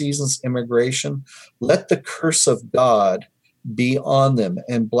this season's immigration, let the curse of God be on them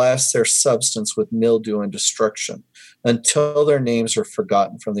and blast their substance with mildew and destruction until their names are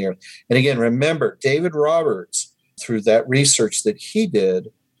forgotten from the earth. And again, remember, David Roberts, through that research that he did,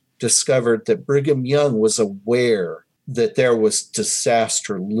 discovered that Brigham Young was aware that there was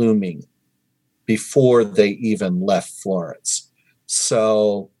disaster looming before they even left Florence.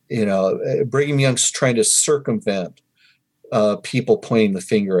 So, Brigham Young's trying to circumvent people pointing the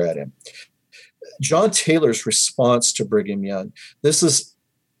finger at him. John Taylor's response to Brigham Young, this is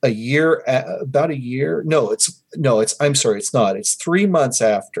about a year. I'm sorry, it's not. It's 3 months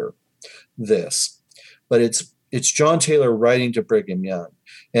after this, but it's John Taylor writing to Brigham Young.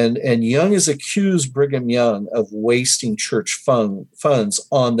 And Young has accused Brigham Young of wasting church funds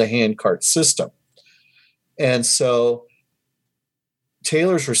on the handcart system. And so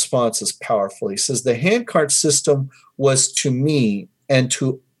Taylor's response is powerful. He says, the handcart system was to me and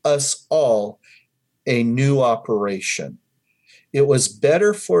to us all a new operation. It was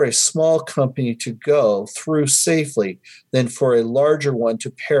better for a small company to go through safely than for a larger one to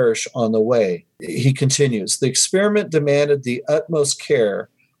perish on the way. He continues, the experiment demanded the utmost care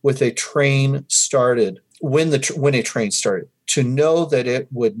with a train started, when a train started, to know that it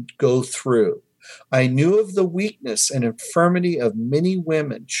would go through. I knew of the weakness and infirmity of many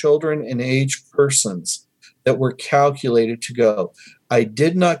women, children, and aged persons that were calculated to go. I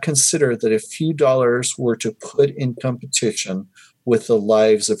did not consider that a few dollars were to put in competition with the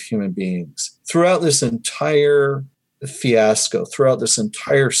lives of human beings. Throughout this entire fiasco, throughout this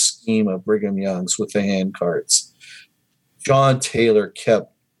entire scheme of Brigham Young's with the handcarts, John Taylor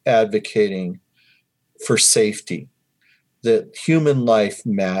kept advocating for safety, that human life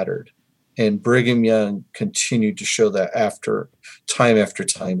mattered. And Brigham Young continued to show that after time,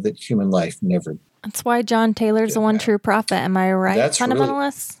 that human life never. That's why John Taylor's the one true prophet. Am I right, that's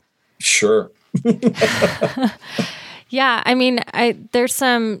fundamentalists? Really, sure. Yeah, I mean, I'm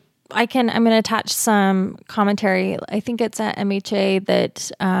going to attach some commentary. I think it's at MHA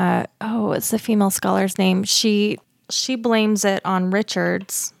that, it's the female scholar's name. She blames it on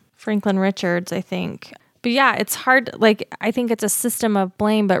Franklin Richards, I think. But yeah, it's hard. I think it's a system of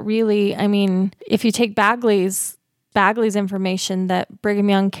blame, but really, I mean, if you take Bagley's information that Brigham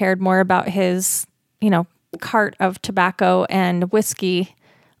Young cared more about his, cart of tobacco and whiskey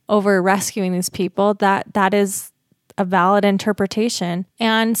over rescuing these people, that is a valid interpretation.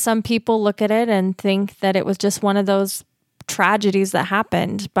 And some people look at it and think that it was just one of those tragedies that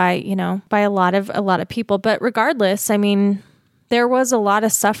happened by a lot of people. But regardless, I mean, there was a lot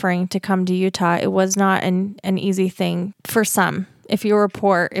of suffering to come to Utah. It was not an easy thing for some. if you were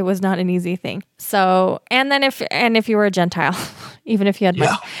poor, it was not an easy thing. So, and then if you were a Gentile, even if you had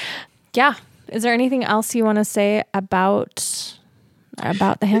money. Yeah. Is there anything else you want to say about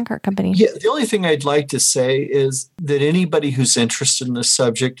the handcart company? Yeah, the only thing I'd like to say is that anybody who's interested in this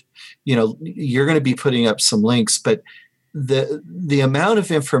subject, you're going to be putting up some links, but the amount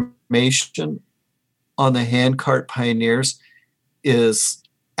of information on the handcart pioneers is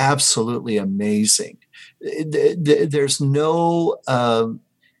absolutely amazing. There's no,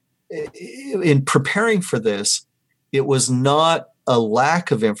 in preparing for this, it was not a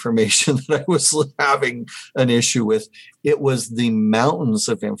lack of information that I was having an issue with. It was the mountains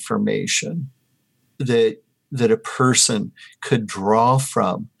of information that a person could draw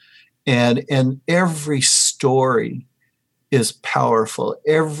from. And every story is powerful.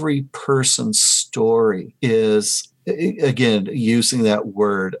 Every person's story is, again, using that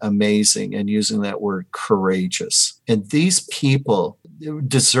word amazing and using that word courageous. And these people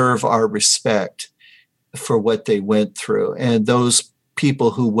deserve our respect for what they went through. And those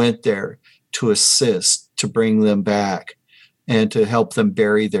people who went there to assist, to bring them back, and to help them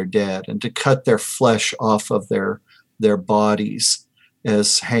bury their dead, and to cut their flesh off of their bodies,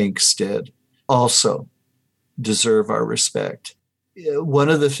 as Hanks did, also deserve our respect. One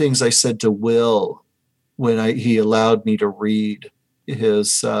of the things I said to Will when he allowed me to read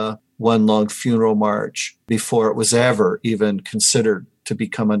his One Long Funeral March before it was ever even considered to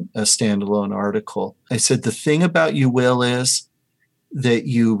become a standalone article, I said, the thing about you, Will, is that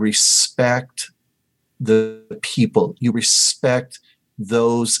you respect the people, you respect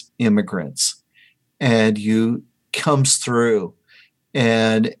those immigrants, and you comes through.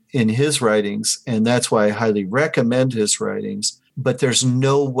 And in his writings, and that's why I highly recommend his writings, but there's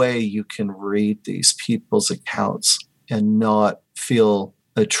no way you can read these people's accounts and not feel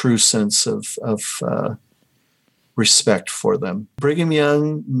a true sense of respect for them. Brigham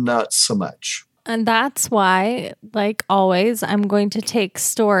Young, not so much. And that's why, like always, I'm going to take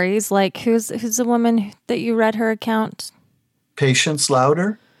stories like who's the woman that you read her account? Patience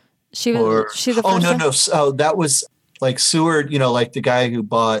Louder? She the first one? No. Oh, that was like Seward, like the guy who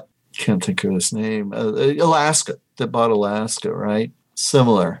bought, can't think of his name, Alaska, that bought Alaska, right?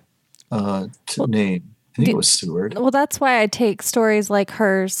 Similar name. I think it was Seward. Well, that's why I take stories like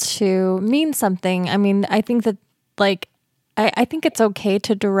hers to mean something. I mean, I think that I think it's okay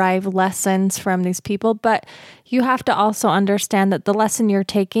to derive lessons from these people, but you have to also understand that the lesson you're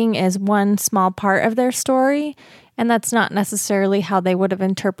taking is one small part of their story, and that's not necessarily how they would have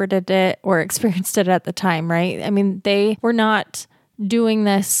interpreted it or experienced it at the time, right? I mean, they were not doing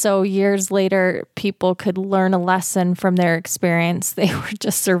this so years later people could learn a lesson from their experience. They were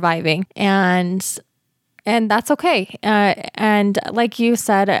just surviving, and that's okay. And like you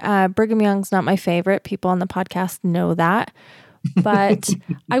said, Brigham Young's not my favorite. People on the podcast know that. But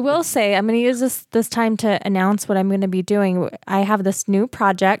I will say, I'm going to use this time to announce what I'm going to be doing. I have this new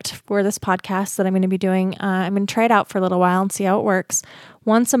project for this podcast that I'm going to be doing. I'm going to try it out for a little while and see how it works.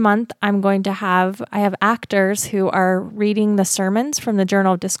 Once a month, I have actors who are reading the sermons from the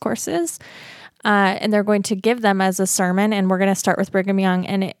Journal of Discourses, and they're going to give them as a sermon. And we're going to start with Brigham Young.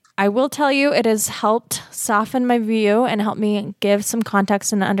 And I will tell you, it has helped soften my view and help me give some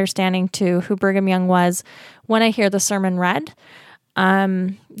context and understanding to who Brigham Young was when I hear the sermon read.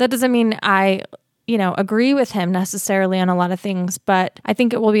 That doesn't mean I, agree with him necessarily on a lot of things, but I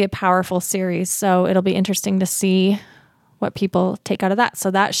think it will be a powerful series. So it'll be interesting to see what people take out of that.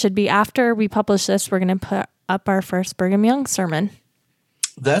 So that should be after we publish this. We're going to put up our first Brigham Young sermon.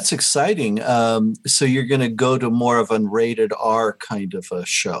 That's exciting. So you're going to go to more of a rated R kind of a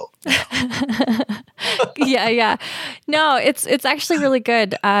show. Yeah. No, it's actually really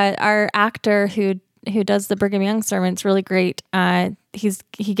good. Our actor who does the Brigham Young sermon, it's really great.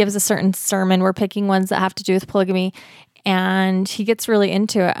 He gives a certain sermon. We're picking ones that have to do with polygamy, and he gets really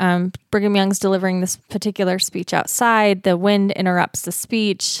into it. Brigham Young's delivering this particular speech outside. The wind interrupts the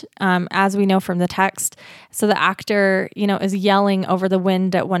speech, as we know from the text. So the actor, is yelling over the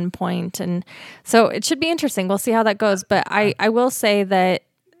wind at one point. And so it should be interesting. We'll see how that goes. But I will say that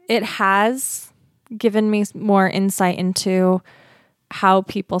it has given me more insight into how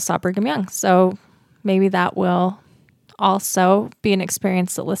people saw Brigham Young. So maybe that will also be an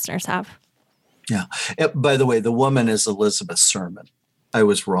experience that listeners have. Yeah. By the way, the woman is Elizabeth Sermon. I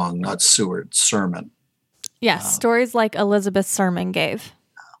was wrong, not Seward, Sermon. Yes, stories like Elizabeth Sermon gave.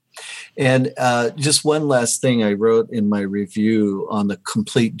 And just one last thing I wrote in my review on the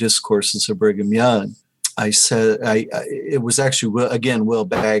complete discourses of Brigham Young. I said, it was actually, again, Will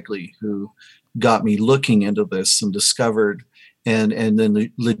Bagley who got me looking into this and discovered, and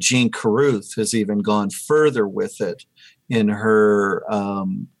then Legene Carruth has even gone further with it in her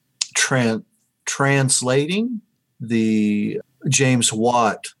translating the James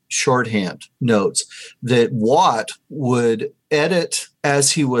Watt shorthand notes, that Watt would edit,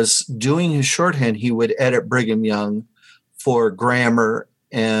 as he was doing his shorthand, he would edit Brigham Young for grammar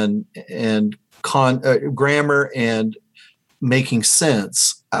and grammar and making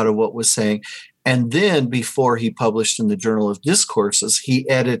sense out of what was saying. And then before he published in the Journal of Discourses, he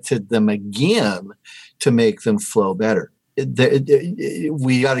edited them again to make them flow better.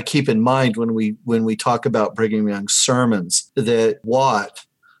 We got to keep in mind when we talk about Brigham Young's sermons that Watt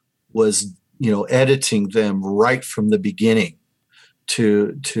was, editing them right from the beginning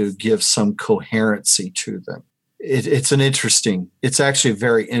to give some coherency to them. It's actually a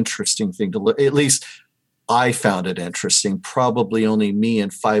very interesting thing to look. At least I found it interesting. Probably only me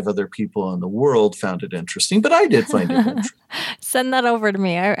and 5 other people in the world found it interesting, but I did find it interesting. Send that over to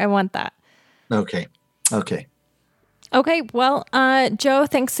me. I want that. Okay. Well, Joe,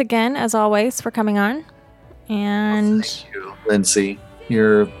 thanks again, as always, for coming on. And thank you, Lindsay.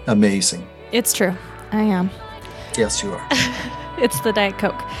 You're amazing. It's true. I am. Yes, you are. It's the Diet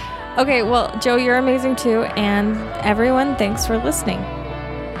Coke. Okay, well, Joe, you're amazing too. And everyone, thanks for listening.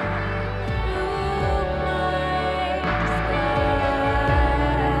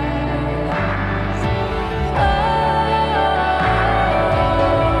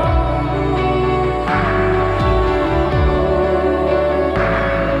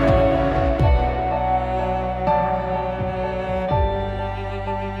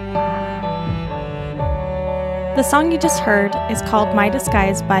 The song you just heard is called My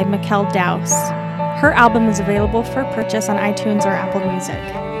Disguise by Mikkel Dowse. Her album is available for purchase on iTunes or Apple Music.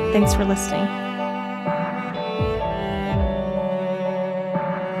 Thanks for listening.